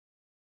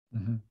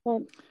 Mm-hmm.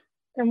 Well,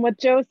 and what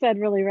Joe said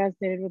really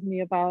resonated with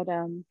me about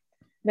them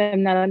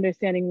not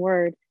understanding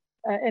Word.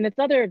 And it's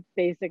other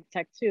basic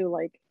tech too.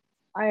 Like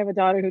I have a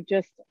daughter who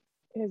just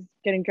is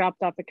getting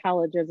dropped off at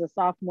college as a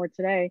sophomore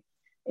today.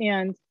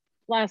 And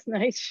last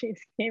night she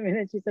came in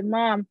and she said,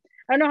 Mom,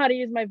 I don't know how to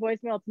use my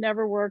voicemail. It's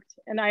never worked.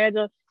 And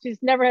she's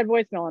never had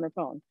voicemail on her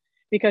phone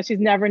because she's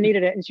never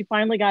needed it. And she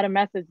finally got a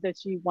message that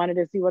she wanted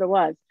to see what it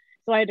was.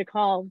 So I had to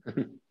call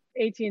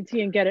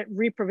AT&T and get it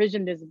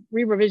re-provisioned,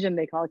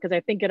 they call it, because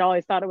I think it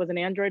always thought it was an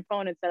Android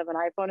phone instead of an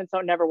iPhone. And so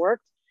it never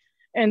worked.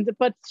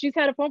 But she's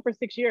had a phone for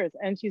 6 years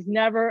and she's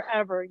never,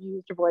 ever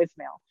used her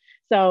voicemail.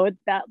 So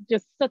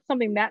that's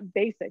something that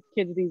basic.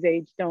 Kids these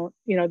days don't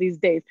know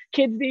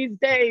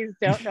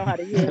how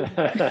to use.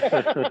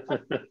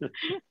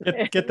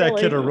 Get that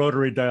kid a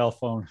rotary dial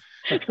phone.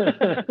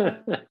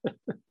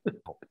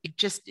 It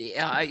just,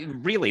 I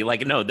really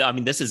no, I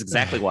mean, this is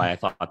exactly why I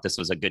thought this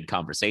was a good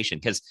conversation,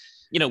 because,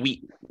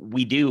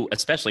 we do,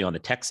 especially on the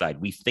tech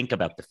side, we think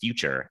about the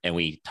future and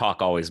we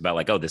talk always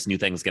about oh, this new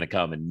thing's going to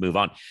come and move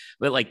on.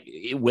 But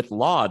with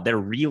law, there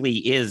really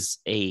is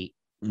a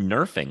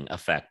nerfing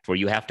effect where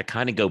you have to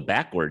kind of go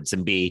backwards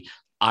and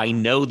I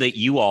know that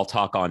you all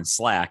talk on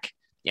Slack,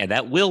 and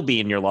that will be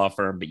in your law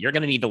firm, but you're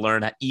going to need to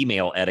learn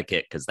email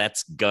etiquette because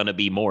that's going to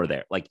be more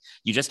there.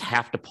 You just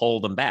have to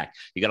pull them back.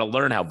 You got to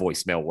learn how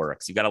voicemail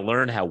works. You got to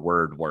learn how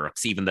Word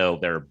works, even though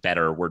they're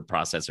better word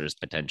processors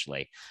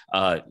potentially.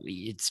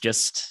 It's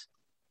just,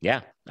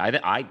 yeah.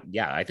 I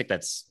think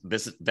that's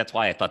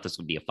why I thought this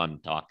would be a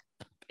fun talk.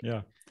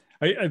 Yeah.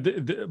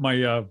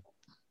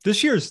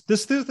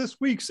 This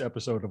week's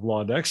episode of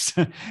Law Next,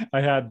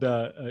 I had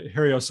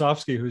Harry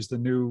Osofsky, who's the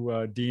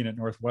new dean at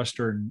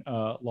Northwestern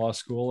Law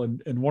School.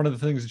 And one of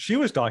the things that she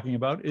was talking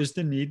about is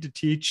the need to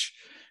teach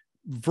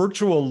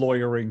virtual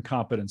lawyering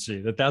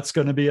competency, that's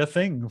going to be a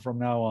thing from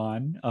now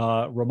on,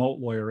 remote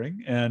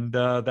lawyering. And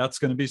that's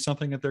going to be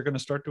something that they're going to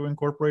start to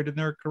incorporate in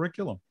their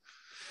curriculum.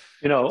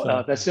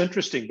 That's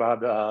interesting,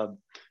 Bob.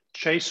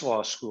 Chase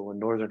Law School in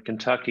Northern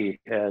Kentucky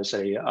has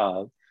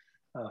a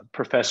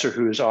professor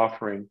who is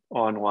offering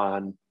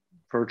online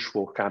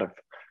virtual kind of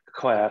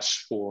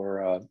class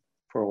for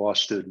law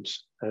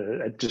students.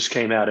 It just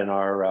came out in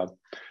our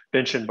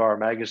Bench and Bar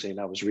magazine.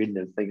 I was reading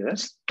it and thinking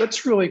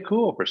that's really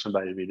cool for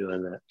somebody to be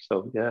doing that.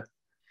 So yeah.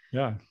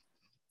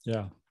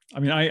 I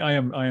mean, I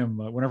am.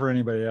 Whenever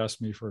anybody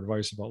asks me for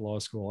advice about law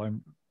school,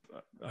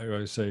 I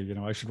always say,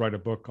 I should write a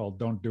book called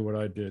 "Don't Do What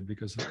I Did,"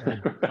 because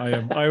I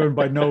am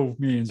by no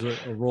means a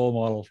role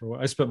model for.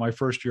 I spent my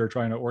first year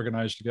trying to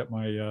organize to get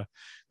my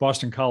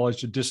Boston College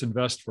to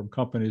disinvest from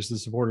companies that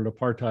supported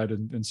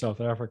apartheid in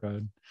South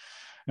Africa,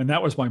 and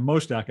that was my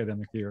most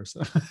academic year.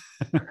 So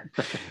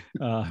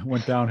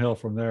went downhill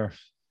from there.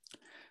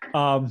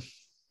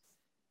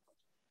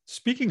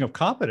 Speaking of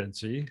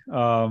competency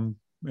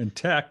in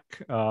tech,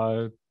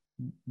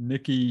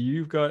 Nikki,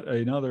 you've got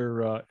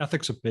another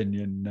ethics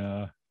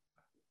opinion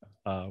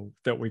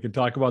that we can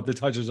talk about that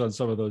touches on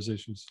some of those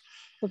issues.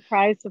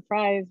 Surprise,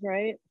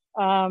 right?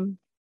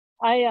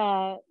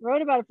 I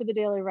wrote about it for the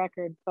Daily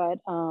Record, but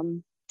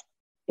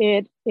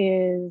it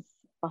is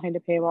behind a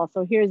paywall.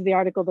 So here's the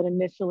article that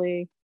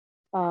initially,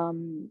 where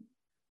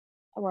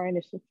I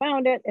initially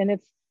found it, and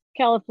it's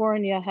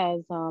California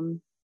has put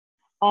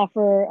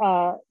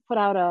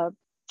out a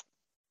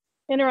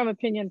interim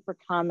opinion for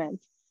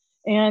comment,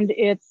 and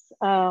it's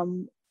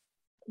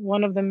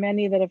one of the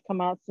many that have come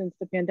out since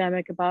the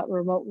pandemic about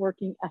remote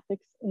working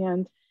ethics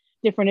and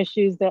different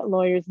issues that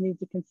lawyers need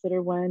to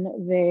consider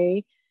when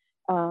they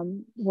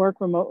work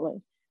remotely.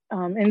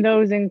 And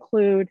those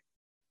include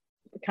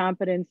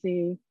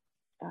competency,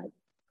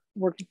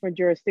 working for a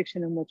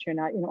jurisdiction in which you're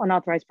not,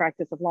 unauthorized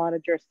practice of law in a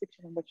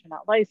jurisdiction in which you're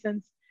not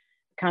licensed,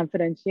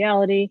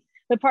 confidentiality.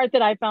 The part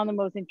that I found the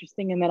most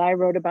interesting and that I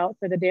wrote about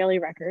for the Daily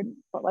Record,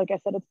 but like I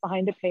said, it's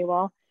behind a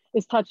paywall,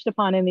 is touched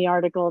upon in the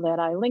article that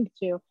I linked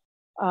to,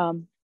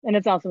 and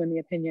it's also in the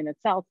opinion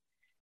itself,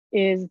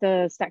 is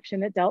the section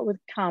that dealt with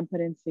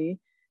competency.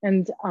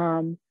 And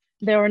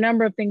there were a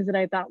number of things that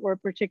I thought were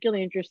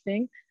particularly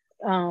interesting.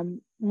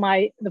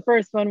 The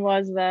first one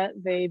was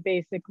that they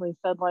basically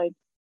said,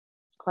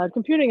 cloud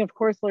computing, of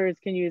course lawyers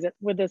can use it,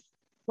 with this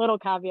little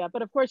caveat,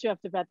 but of course you have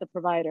to vet the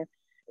provider,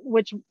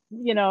 which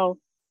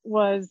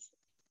was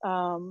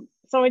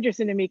so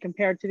interesting to me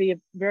compared to the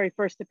very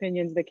first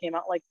opinions that came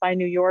out, by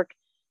New York.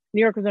 New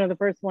York was one of the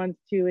first ones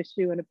to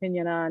issue an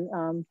opinion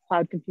on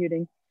cloud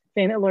computing,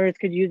 saying that lawyers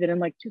could use it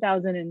in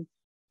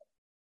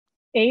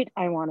 2008,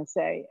 I want to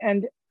say.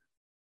 And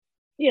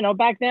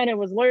back then it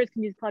was lawyers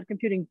can use cloud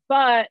computing,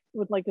 but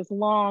with this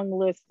long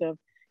list of,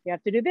 you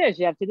have to do this,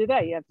 you have to do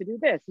that, you have to do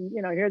this. And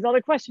here's all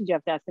the questions you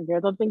have to ask, and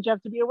here's all the things you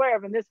have to be aware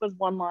of. And this was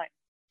one line.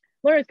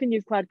 Lawyers can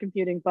use cloud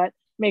computing, but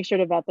make sure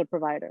to vet the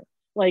provider.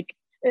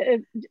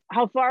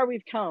 How far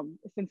we've come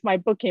since my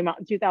book came out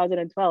in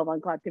 2012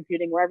 on cloud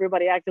computing, where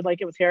everybody acted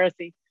like it was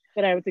heresy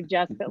that I would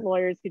suggest that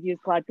lawyers could use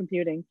cloud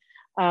computing.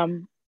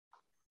 So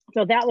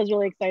that was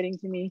really exciting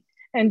to me.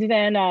 And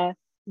then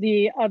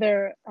The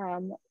other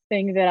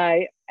thing that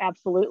I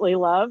absolutely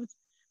loved,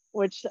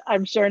 which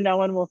I'm sure no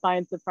one will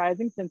find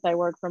surprising since I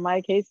work for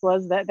my case,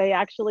 was that they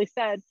actually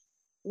said,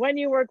 when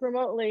you work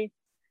remotely,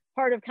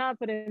 part of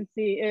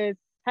competency is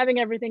having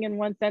everything in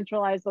one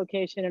centralized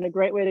location. And a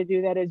great way to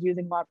do that is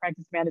using law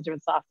practice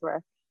management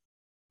software.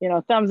 You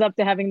know, thumbs up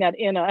to having that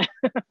in a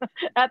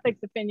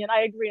ethics opinion.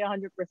 I agree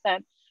 100%,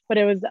 but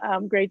it was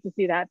great to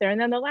see that there. And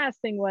then the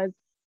last thing was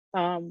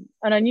an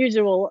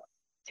unusual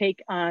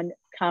take on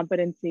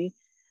competency,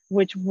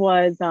 which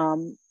was,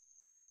 and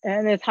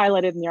it's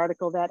highlighted in the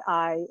article that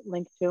I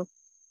linked to,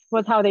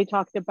 was how they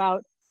talked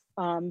about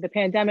the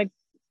pandemic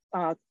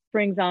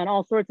brings on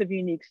all sorts of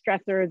unique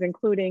stressors,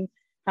 including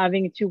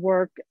having to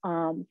work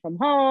from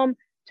home,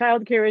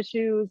 childcare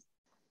issues,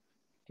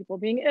 people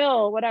being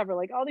ill, whatever,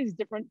 like all these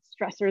different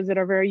stressors that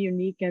are very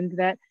unique, and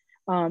that,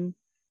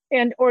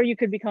 or you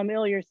could become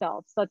ill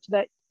yourself, such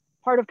that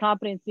part of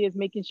competency is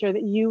making sure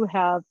that you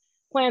have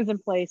plans in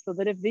place so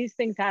that if these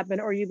things happen,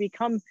 or you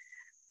become,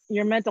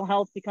 your mental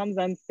health becomes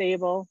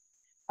unstable,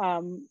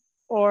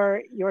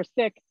 or you're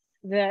sick,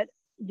 that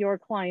your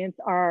clients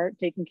are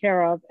taken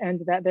care of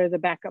and that there's a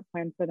backup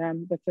plan for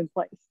them that's in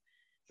place.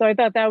 So I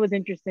thought that was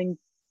interesting.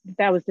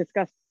 That was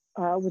discussed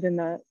within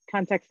the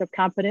context of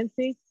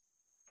competency.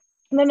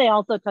 And then they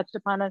also touched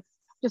upon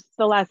just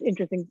the last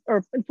interesting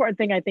or important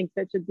thing I think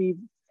that should be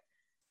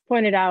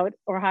pointed out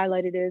or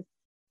highlighted is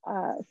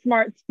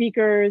smart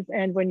speakers.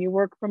 And when you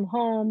work from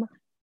home,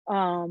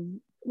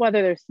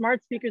 whether there's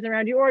smart speakers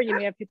around you, or you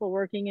may have people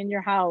working in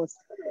your house,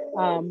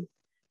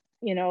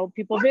 you know,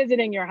 people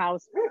visiting your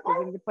house,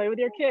 to play with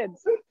your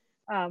kids.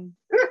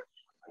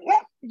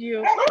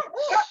 You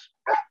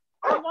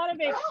want to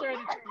make sure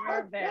that you're aware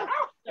of that.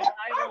 So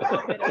I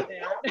will leave it at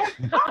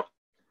that.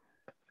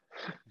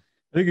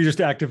 I think you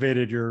just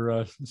activated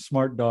your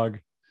smart dog.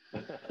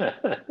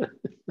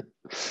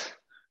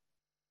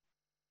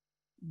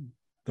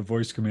 The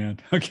voice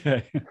command.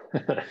 Okay.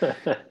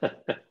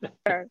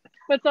 Sure.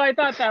 But so I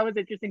thought that was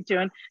interesting too.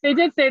 And they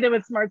did say that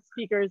with smart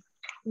speakers,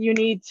 you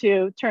need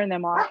to turn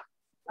them off.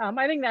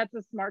 I think that's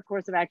a smart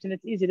course of action.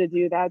 It's easy to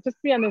do that. Just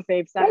be on the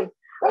safe side.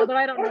 Although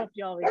I don't know if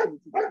you always need to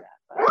do that.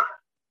 But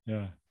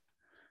yeah.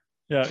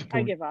 Yeah.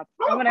 I give up.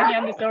 I'm going to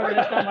hand this over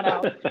to someone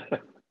else.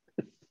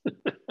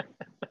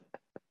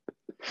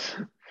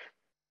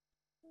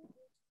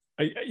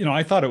 I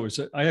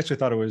actually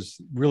thought it was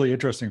really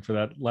interesting for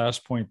that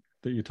last point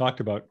that you talked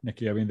about,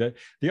 Nikki. I mean,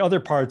 the other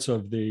parts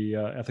of the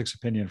ethics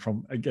opinion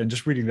from, again,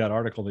 just reading that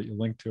article that you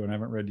linked to, and I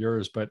haven't read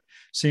yours, but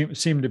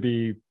seem to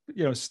be,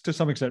 to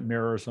some extent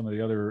mirror some of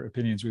the other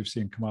opinions we've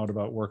seen come out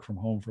about work from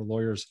home for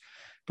lawyers.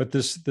 But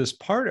this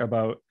part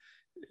about,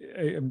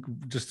 I'm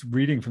just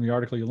reading from the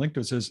article you linked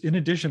to, it says, in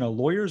addition, a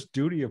lawyer's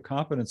duty of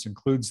competence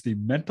includes the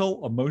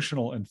mental,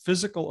 emotional, and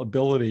physical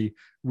ability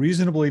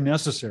reasonably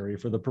necessary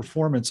for the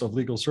performance of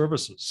legal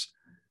services.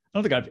 I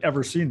don't think I've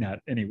ever seen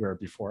that anywhere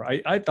before.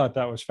 I thought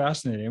that was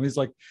fascinating. I mean, it's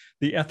like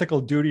the ethical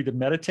duty to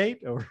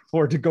meditate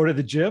or to go to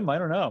the gym. I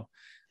don't know.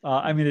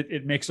 I mean,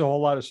 it makes a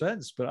whole lot of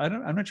sense, but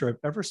I'm not sure I've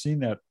ever seen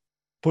that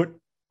put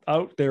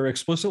out there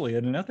explicitly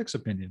in an ethics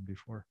opinion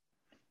before.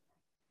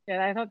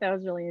 Yeah, I thought that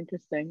was really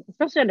interesting,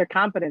 especially under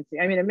competency.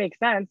 I mean, it makes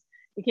sense.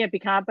 You can't be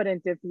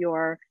competent if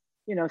you're,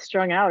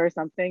 strung out or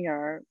something,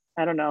 or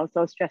I don't know,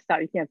 so stressed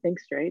out you can't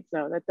think straight.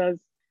 So that does,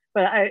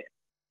 but I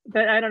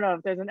don't know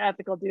if there's an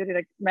ethical duty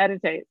to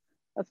meditate.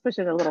 That's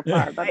pushing it a little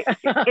far, but I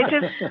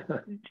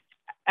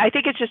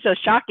think it's just so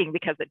shocking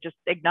because it just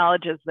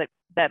acknowledges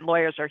that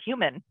lawyers are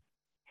human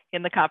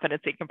in the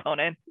competency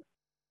component.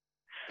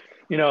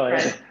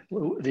 Right.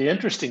 The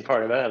interesting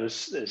part about it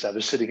as I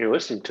was sitting here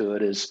listening to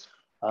it is,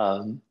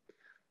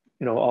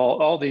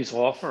 all these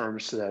law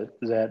firms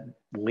that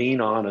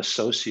lean on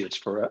associates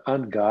for an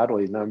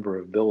ungodly number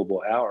of billable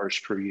hours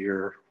per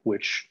year,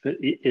 which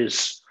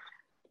is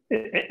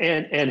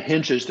and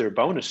hinges their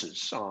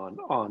bonuses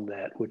on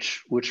that,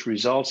 which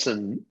results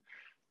in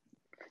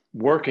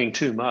working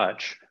too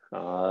much,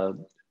 not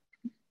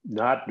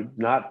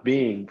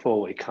being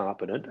fully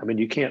competent. I mean,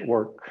 you can't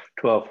work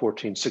 12,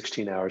 14,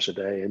 16 hours a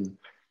day and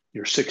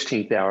your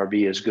 16th hour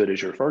be as good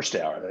as your first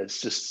hour.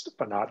 That's just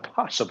not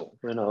possible,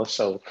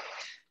 so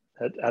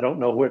I don't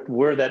know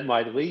where that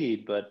might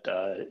lead, but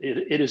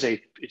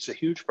it's a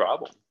huge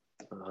problem,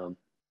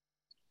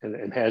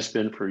 and has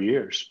been for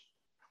years.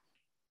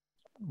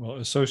 Well,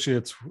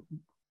 associates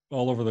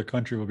all over the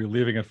country will be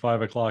leaving at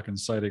 5 o'clock and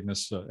citing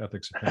this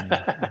ethics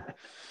opinion.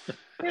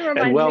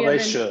 And they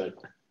should.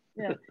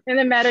 Yeah, in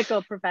the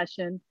medical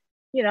profession,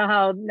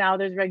 how now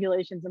there's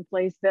regulations in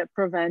place that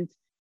prevent,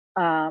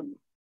 I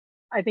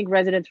think,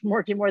 residents from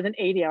working more than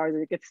 80 hours a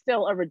week. It's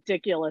still a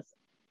ridiculous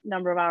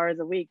number of hours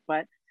a week,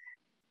 but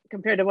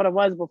compared to what it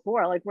was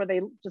before, like where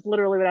they just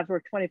literally would have to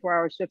work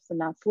 24-hour shifts and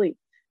not sleep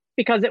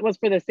because it was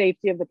for the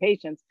safety of the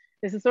patients.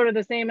 This is sort of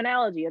the same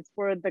analogy. It's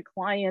for the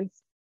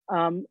client's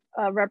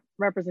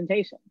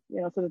representation,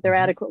 so that they're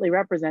adequately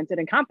represented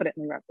and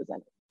competently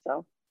represented.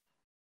 So.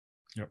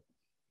 Yep.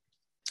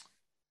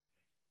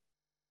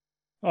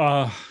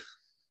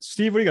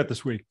 Steve, what do you got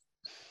this week?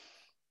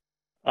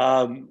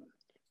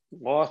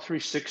 Law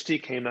 360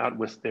 came out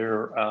with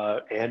their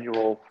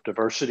annual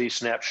diversity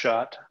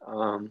snapshot,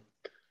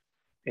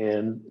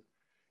 and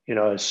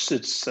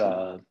it's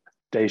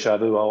deja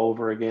vu all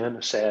over again.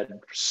 A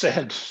sad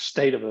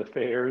state of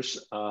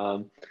affairs.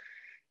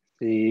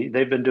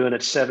 They've been doing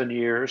it 7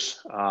 years,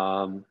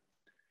 and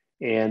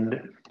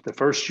the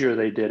first year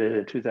they did it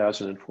in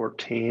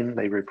 2014,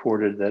 they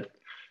reported that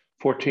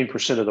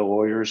 14% of the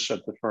lawyers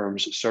of the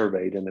firms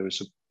surveyed, and there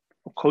was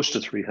close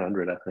to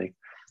 300, I think.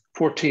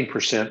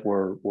 14%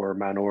 were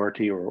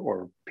minority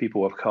or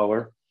people of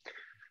color.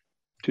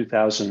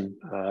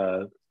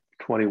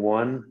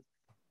 2021,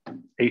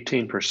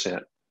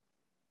 18%.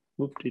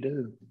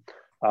 Whoop-de-doo.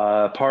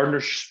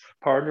 Partners,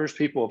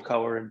 people of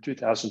color in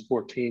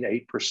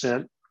 2014,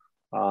 8%.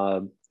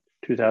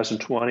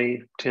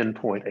 2020,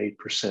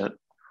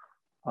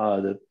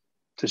 10.8%.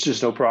 There's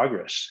just no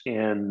progress.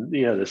 And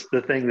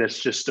the thing that's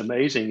just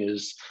amazing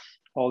is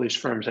all these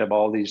firms have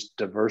all these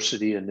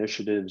diversity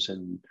initiatives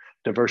and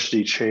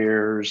diversity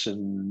chairs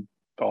and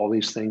all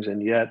these things,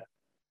 and yet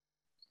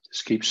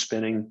just keep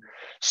spinning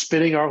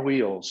our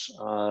wheels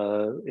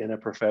in a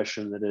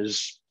profession that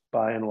is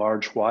by and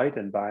large white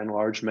and by and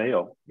large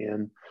male,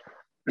 and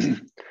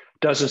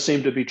doesn't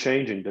seem to be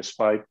changing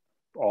despite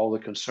all the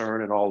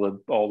concern and all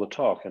the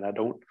talk. And I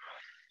don't,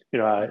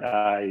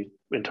 I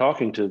in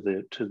talking to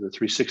the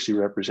 360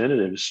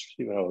 representatives,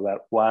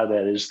 about why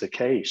that is the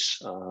case.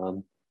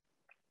 And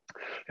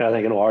I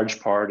think in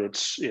large part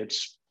it's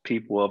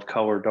people of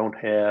color don't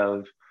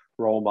have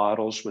role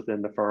models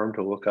within the firm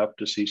to look up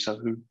to see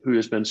someone who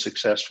has been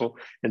successful.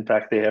 In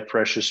fact, they have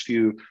precious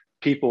few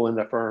people in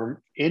the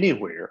firm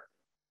anywhere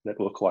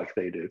that look like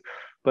they do.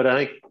 But I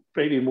think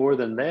maybe more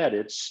than that,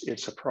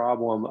 it's a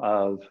problem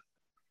of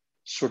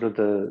sort of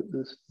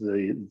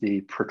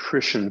the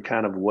patrician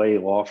kind of way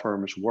law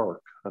firms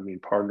work. I mean,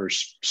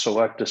 partners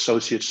select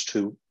associates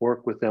to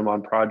work with them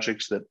on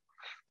projects that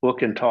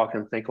look and talk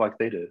and think like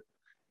they do.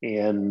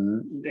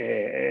 And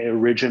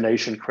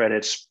origination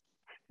credits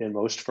in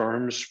most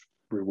firms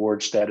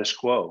reward status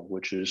quo,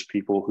 which is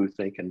people who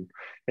think and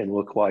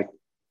look like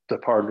the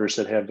partners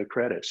that have the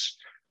credits,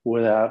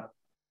 without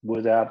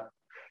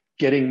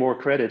getting more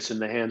credits in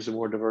the hands of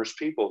more diverse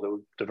people.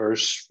 The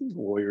diverse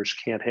lawyers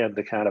can't have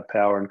the kind of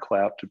power and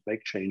clout to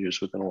make changes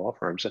within law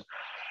firms. And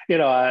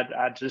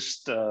I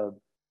just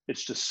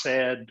it's just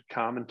sad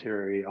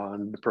commentary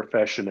on the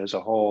profession as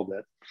a whole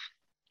that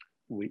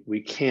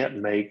we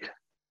can't make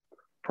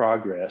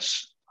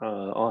progress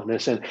on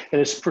this. And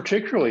it's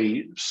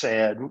particularly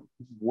sad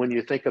when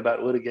you think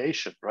about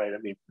litigation, right? I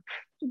mean,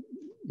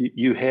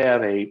 you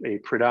have a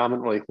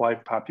predominantly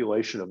white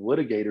population of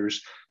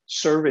litigators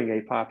serving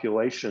a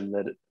population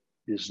that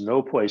is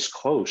no place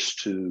close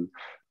to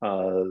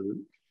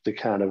the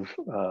kind of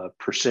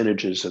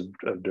percentages of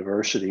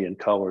diversity and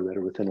color that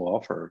are within law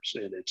firms.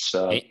 And it's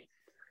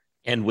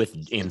and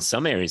in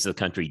some areas of the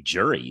country,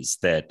 juries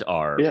that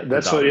are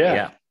that's what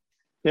I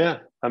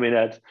mean,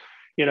 I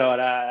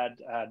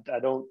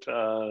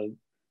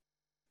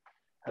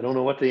don't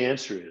know what the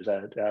answer is.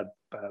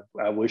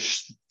 I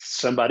wish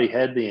somebody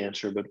had the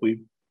answer, but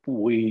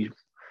we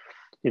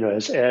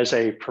as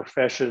a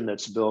profession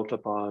that's built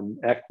upon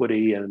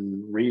equity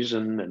and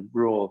reason and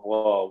rule of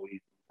law,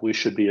 we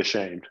should be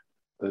ashamed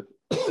that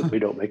we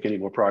don't make any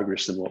more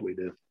progress than what we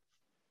do.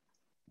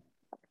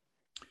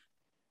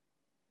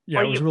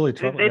 Yeah, it was really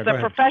troubling. It's a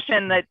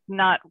profession that's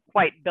not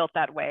quite built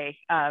that way.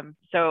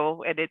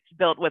 So it's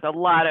built with a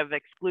lot of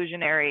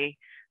exclusionary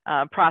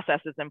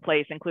processes in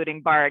place,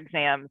 including bar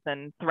exams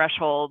and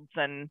thresholds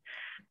and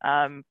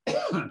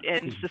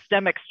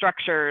systemic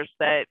structures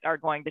that are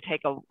going to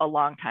take a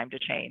long time to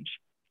change.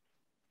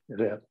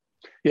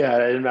 Yeah,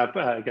 and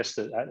I guess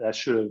that I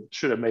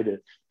should have made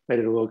it a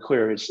little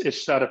clearer.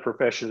 It's not a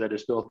profession that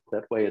is built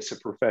that way. It's a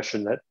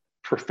profession that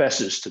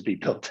professes to be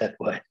built that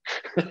way.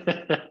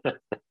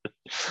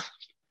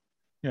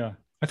 Yeah,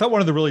 I thought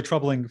one of the really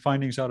troubling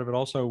findings out of it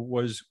also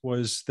was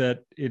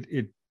that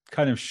it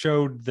kind of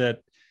showed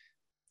that.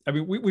 I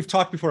mean, we've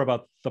talked before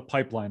about the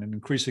pipeline and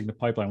increasing the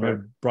pipeline. Right. We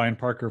had Brian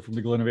Parker from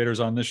Legal Innovators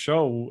on this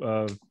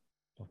show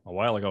a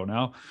while ago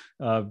now,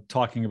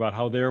 talking about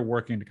how they're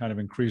working to kind of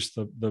increase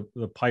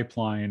the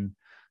pipeline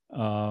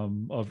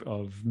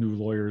of new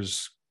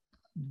lawyers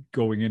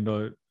going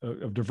into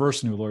of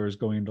diverse new lawyers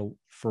going into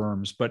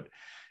firms. But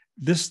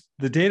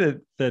the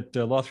data that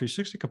Law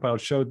 360 compiled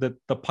showed that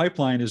the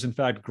pipeline is in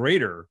fact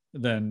greater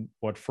than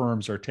what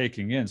firms are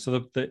taking in.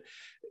 So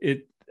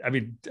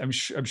I'm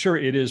sure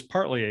it is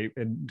partly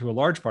and to a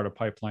large part a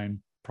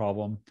pipeline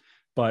problem,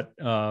 but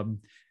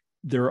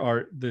there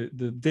are the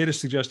data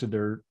suggested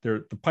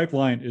the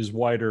pipeline is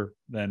wider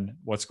than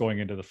what's going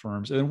into the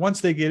firms. And once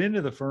they get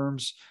into the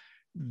firms,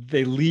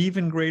 they leave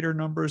in greater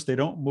numbers. They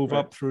don't move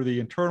up through the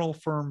internal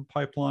firm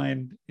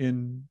pipeline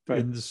in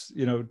this,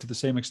 to the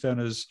same extent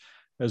as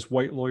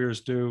white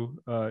lawyers do.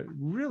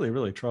 Really,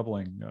 really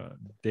troubling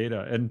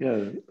data.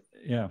 And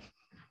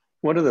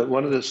One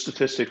of the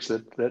statistics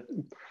that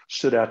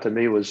stood out to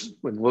me was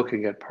when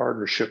looking at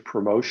partnership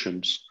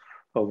promotions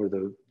over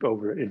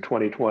in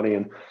 2020,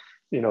 and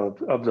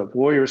of the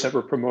lawyers that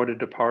were promoted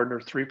to partner,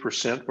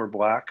 3% were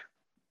Black,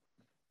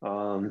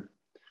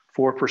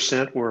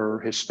 4%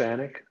 were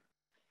Hispanic.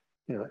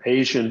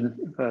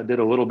 Asian did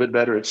a little bit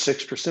better at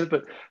 6%.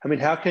 But I mean,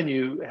 how can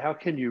you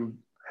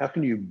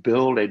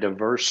build a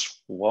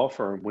diverse law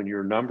firm when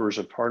your numbers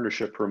of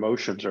partnership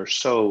promotions are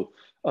so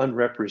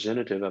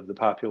unrepresentative of the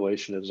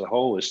population as a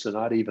whole as to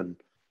not even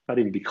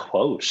be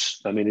close?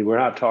 I mean, we're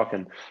not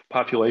talking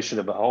population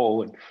of a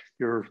whole, and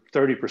your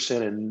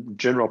 30% in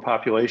general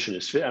population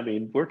is, I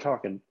mean, we're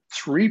talking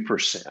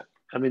 3%.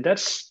 I mean,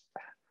 that's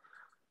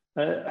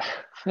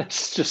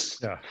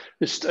just,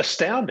 it's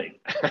astounding.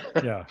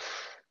 Yeah.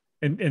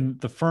 And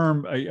the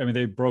firm, I mean,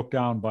 they broke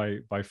down by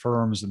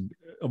firms, and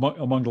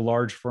among the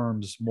large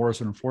firms,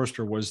 Morrison and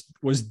Foerster was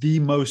the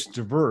most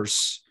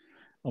diverse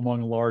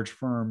among large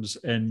firms.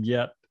 And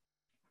yet,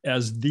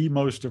 as the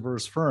most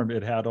diverse firm,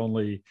 it had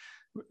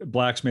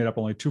Blacks made up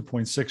only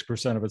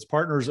 2.6% of its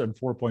partners and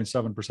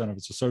 4.7% of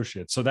its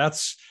associates. So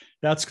that's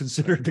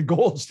considered the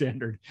gold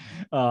standard.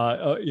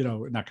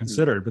 Not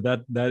considered,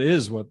 but that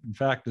is what, in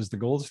fact, is the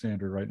gold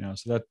standard right now.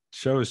 So that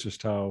shows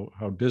just how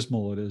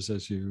dismal it is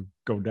as you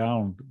go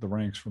down the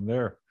ranks from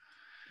there.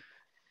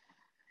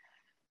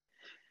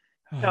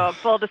 So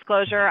full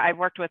disclosure, I've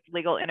worked with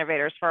Legal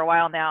Innovators for a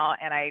while now,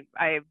 and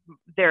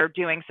they're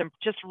doing some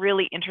just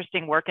really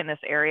interesting work in this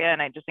area. And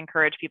I just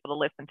encourage people to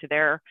listen to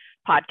their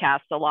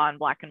podcast, The Law in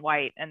Black and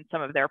White, and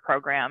some of their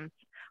programs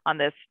on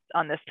this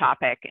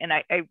topic. And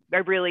I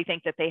really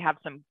think that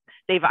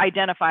they've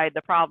identified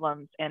the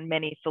problems and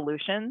many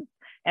solutions.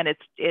 And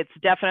it's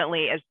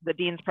definitely, as the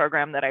Dean's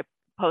program that I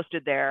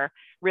posted there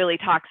really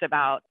talks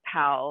about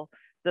how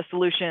the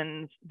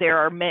solutions,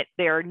 there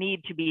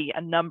need to be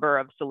a number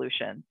of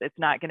solutions. It's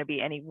not going to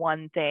be any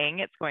one thing.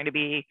 It's going to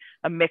be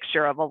a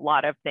mixture of a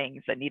lot of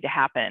things that need to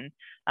happen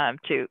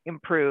to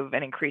improve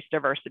and increase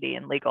diversity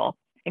in legal,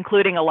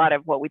 including a lot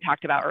of what we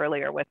talked about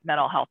earlier with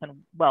mental health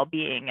and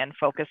well-being, and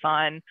focus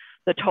on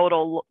the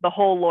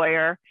whole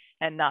lawyer,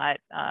 and not,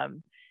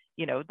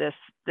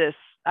 this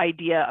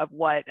idea of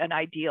what an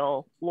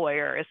ideal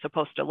lawyer is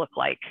supposed to look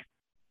like.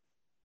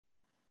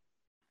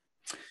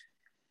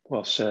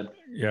 Well said.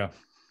 Yeah.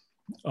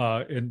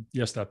 And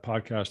yes, that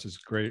podcast is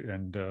great.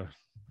 And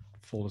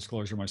full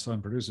disclosure, my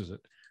son produces it.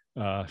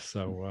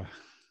 So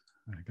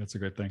I think that's a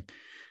good thing.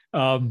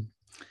 I don't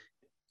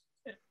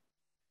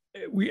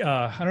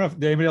know if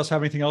anybody else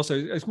have anything else.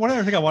 One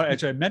other thing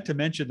I meant to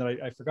mention that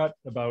I forgot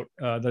about,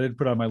 that I didn't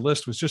put on my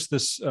list, was just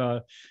this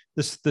what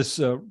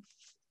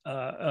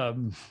are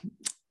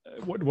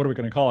we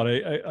going to call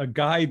it? A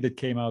guide that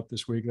came out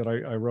this week that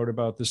I wrote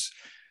about. This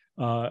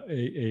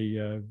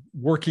a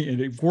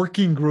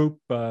working group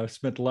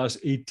spent the last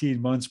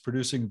 18 months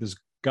producing this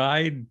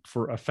guide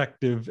for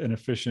effective and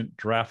efficient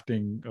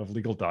drafting of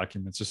legal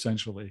documents,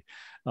 essentially.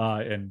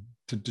 And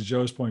to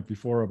Joe's point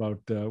before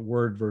about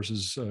Word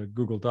versus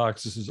Google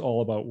Docs, this is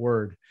all about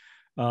Word.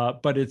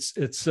 But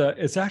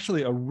it's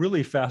actually a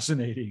really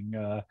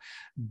fascinating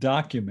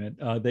document.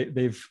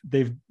 They've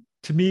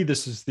to me,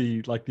 this is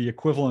the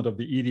equivalent of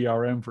the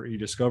EDRM for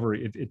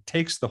e-discovery. It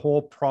takes the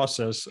whole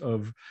process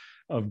of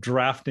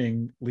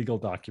drafting legal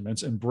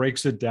documents and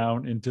breaks it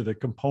down into the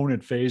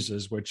component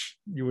phases, which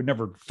you would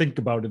never think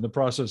about in the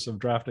process of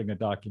drafting a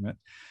document.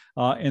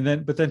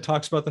 But then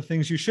talks about the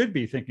things you should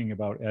be thinking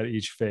about at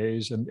each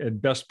phase,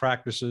 and best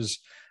practices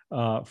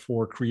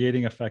for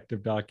creating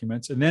effective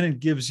documents. And then it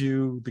gives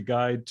you the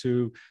guide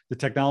to the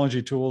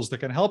technology tools that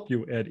can help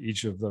you at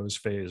each of those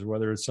phases,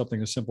 whether it's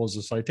something as simple as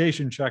a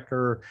citation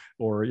checker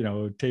or,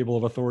 a table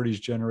of authorities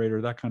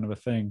generator, that kind of a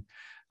thing.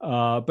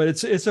 But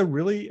it's a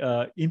really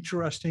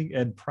interesting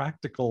and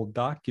practical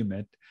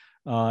document.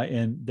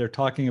 And they're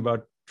talking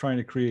about trying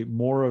to create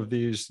more of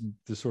these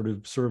to sort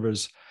of serve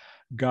as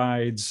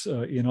guides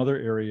in other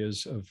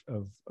areas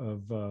of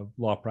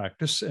law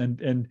practice,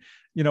 and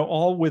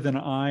all with an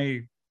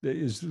eye.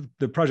 Is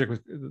the project was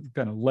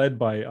kind of led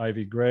by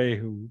Ivy Gray,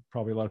 who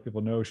probably a lot of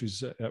people know.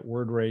 She's at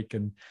WordRake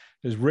and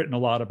has written a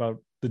lot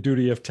about the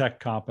duty of tech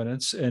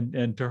competence,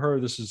 and to her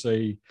this is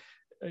a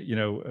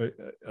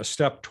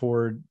step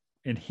toward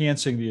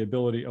enhancing the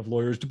ability of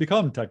lawyers to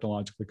become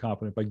technologically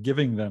competent by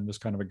giving them this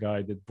kind of a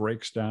guide that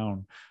breaks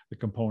down the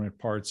component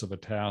parts of a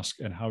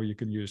task and how you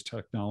can use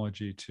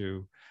technology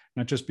to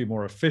not just be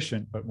more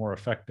efficient, but more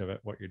effective at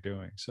what you're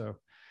doing. So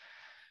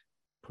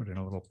put in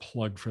a little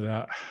plug for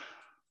that.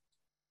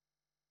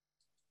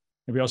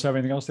 Anybody else have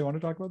anything else they want to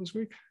talk about this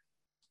week?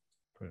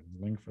 Put in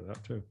a link for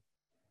that too.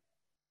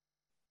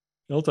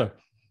 Ilta.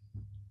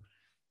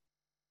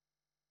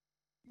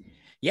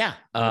 Yeah.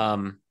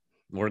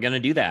 We're going to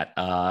do that.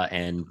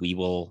 And we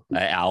will,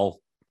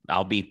 I'll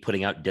be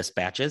putting out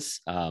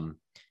dispatches. I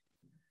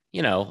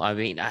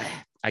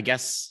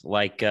guess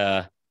like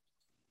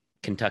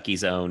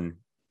Kentucky's own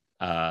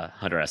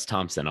Hunter S.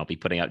 Thompson, I'll be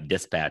putting out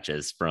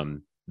dispatches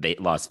from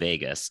Las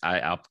Vegas.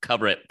 I'll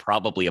cover it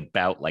probably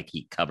about like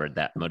he covered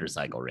that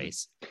motorcycle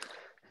race.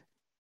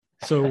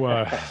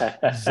 So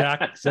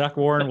Zach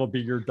Warren will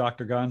be your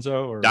Dr.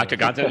 Gonzo, or Dr.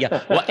 Gonzo.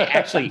 Yeah. Well,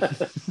 actually,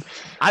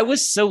 I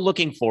was so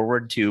looking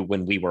forward to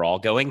when we were all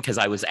going, because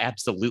I was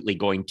absolutely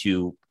going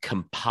to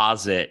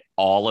composite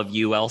all of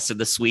you else in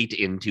the suite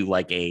into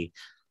like a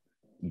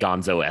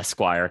Gonzo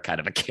Esquire kind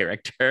of a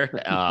character.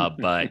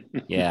 But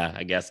yeah,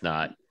 I guess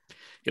not.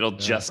 It'll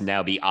just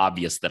now be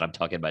obvious that I'm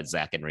talking about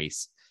Zach and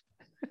Reese.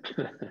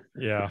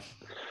 Yeah.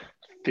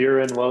 Fear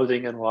and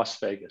Loathing in Las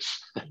Vegas.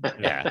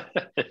 Yeah.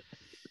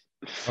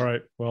 All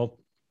right. Well,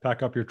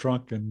 pack up your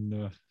trunk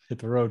and hit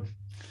the road.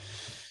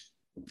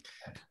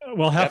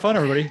 Well, have fun,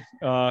 everybody.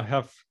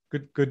 Have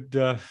good.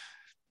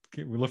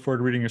 We look forward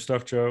to reading your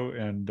stuff, Joe,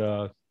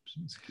 and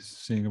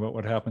seeing about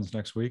what happens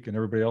next week. And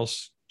everybody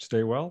else,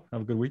 stay well.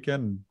 Have a good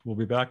weekend. We'll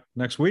be back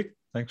next week.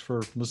 Thanks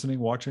for listening,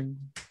 watching,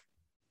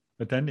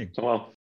 attending. Well.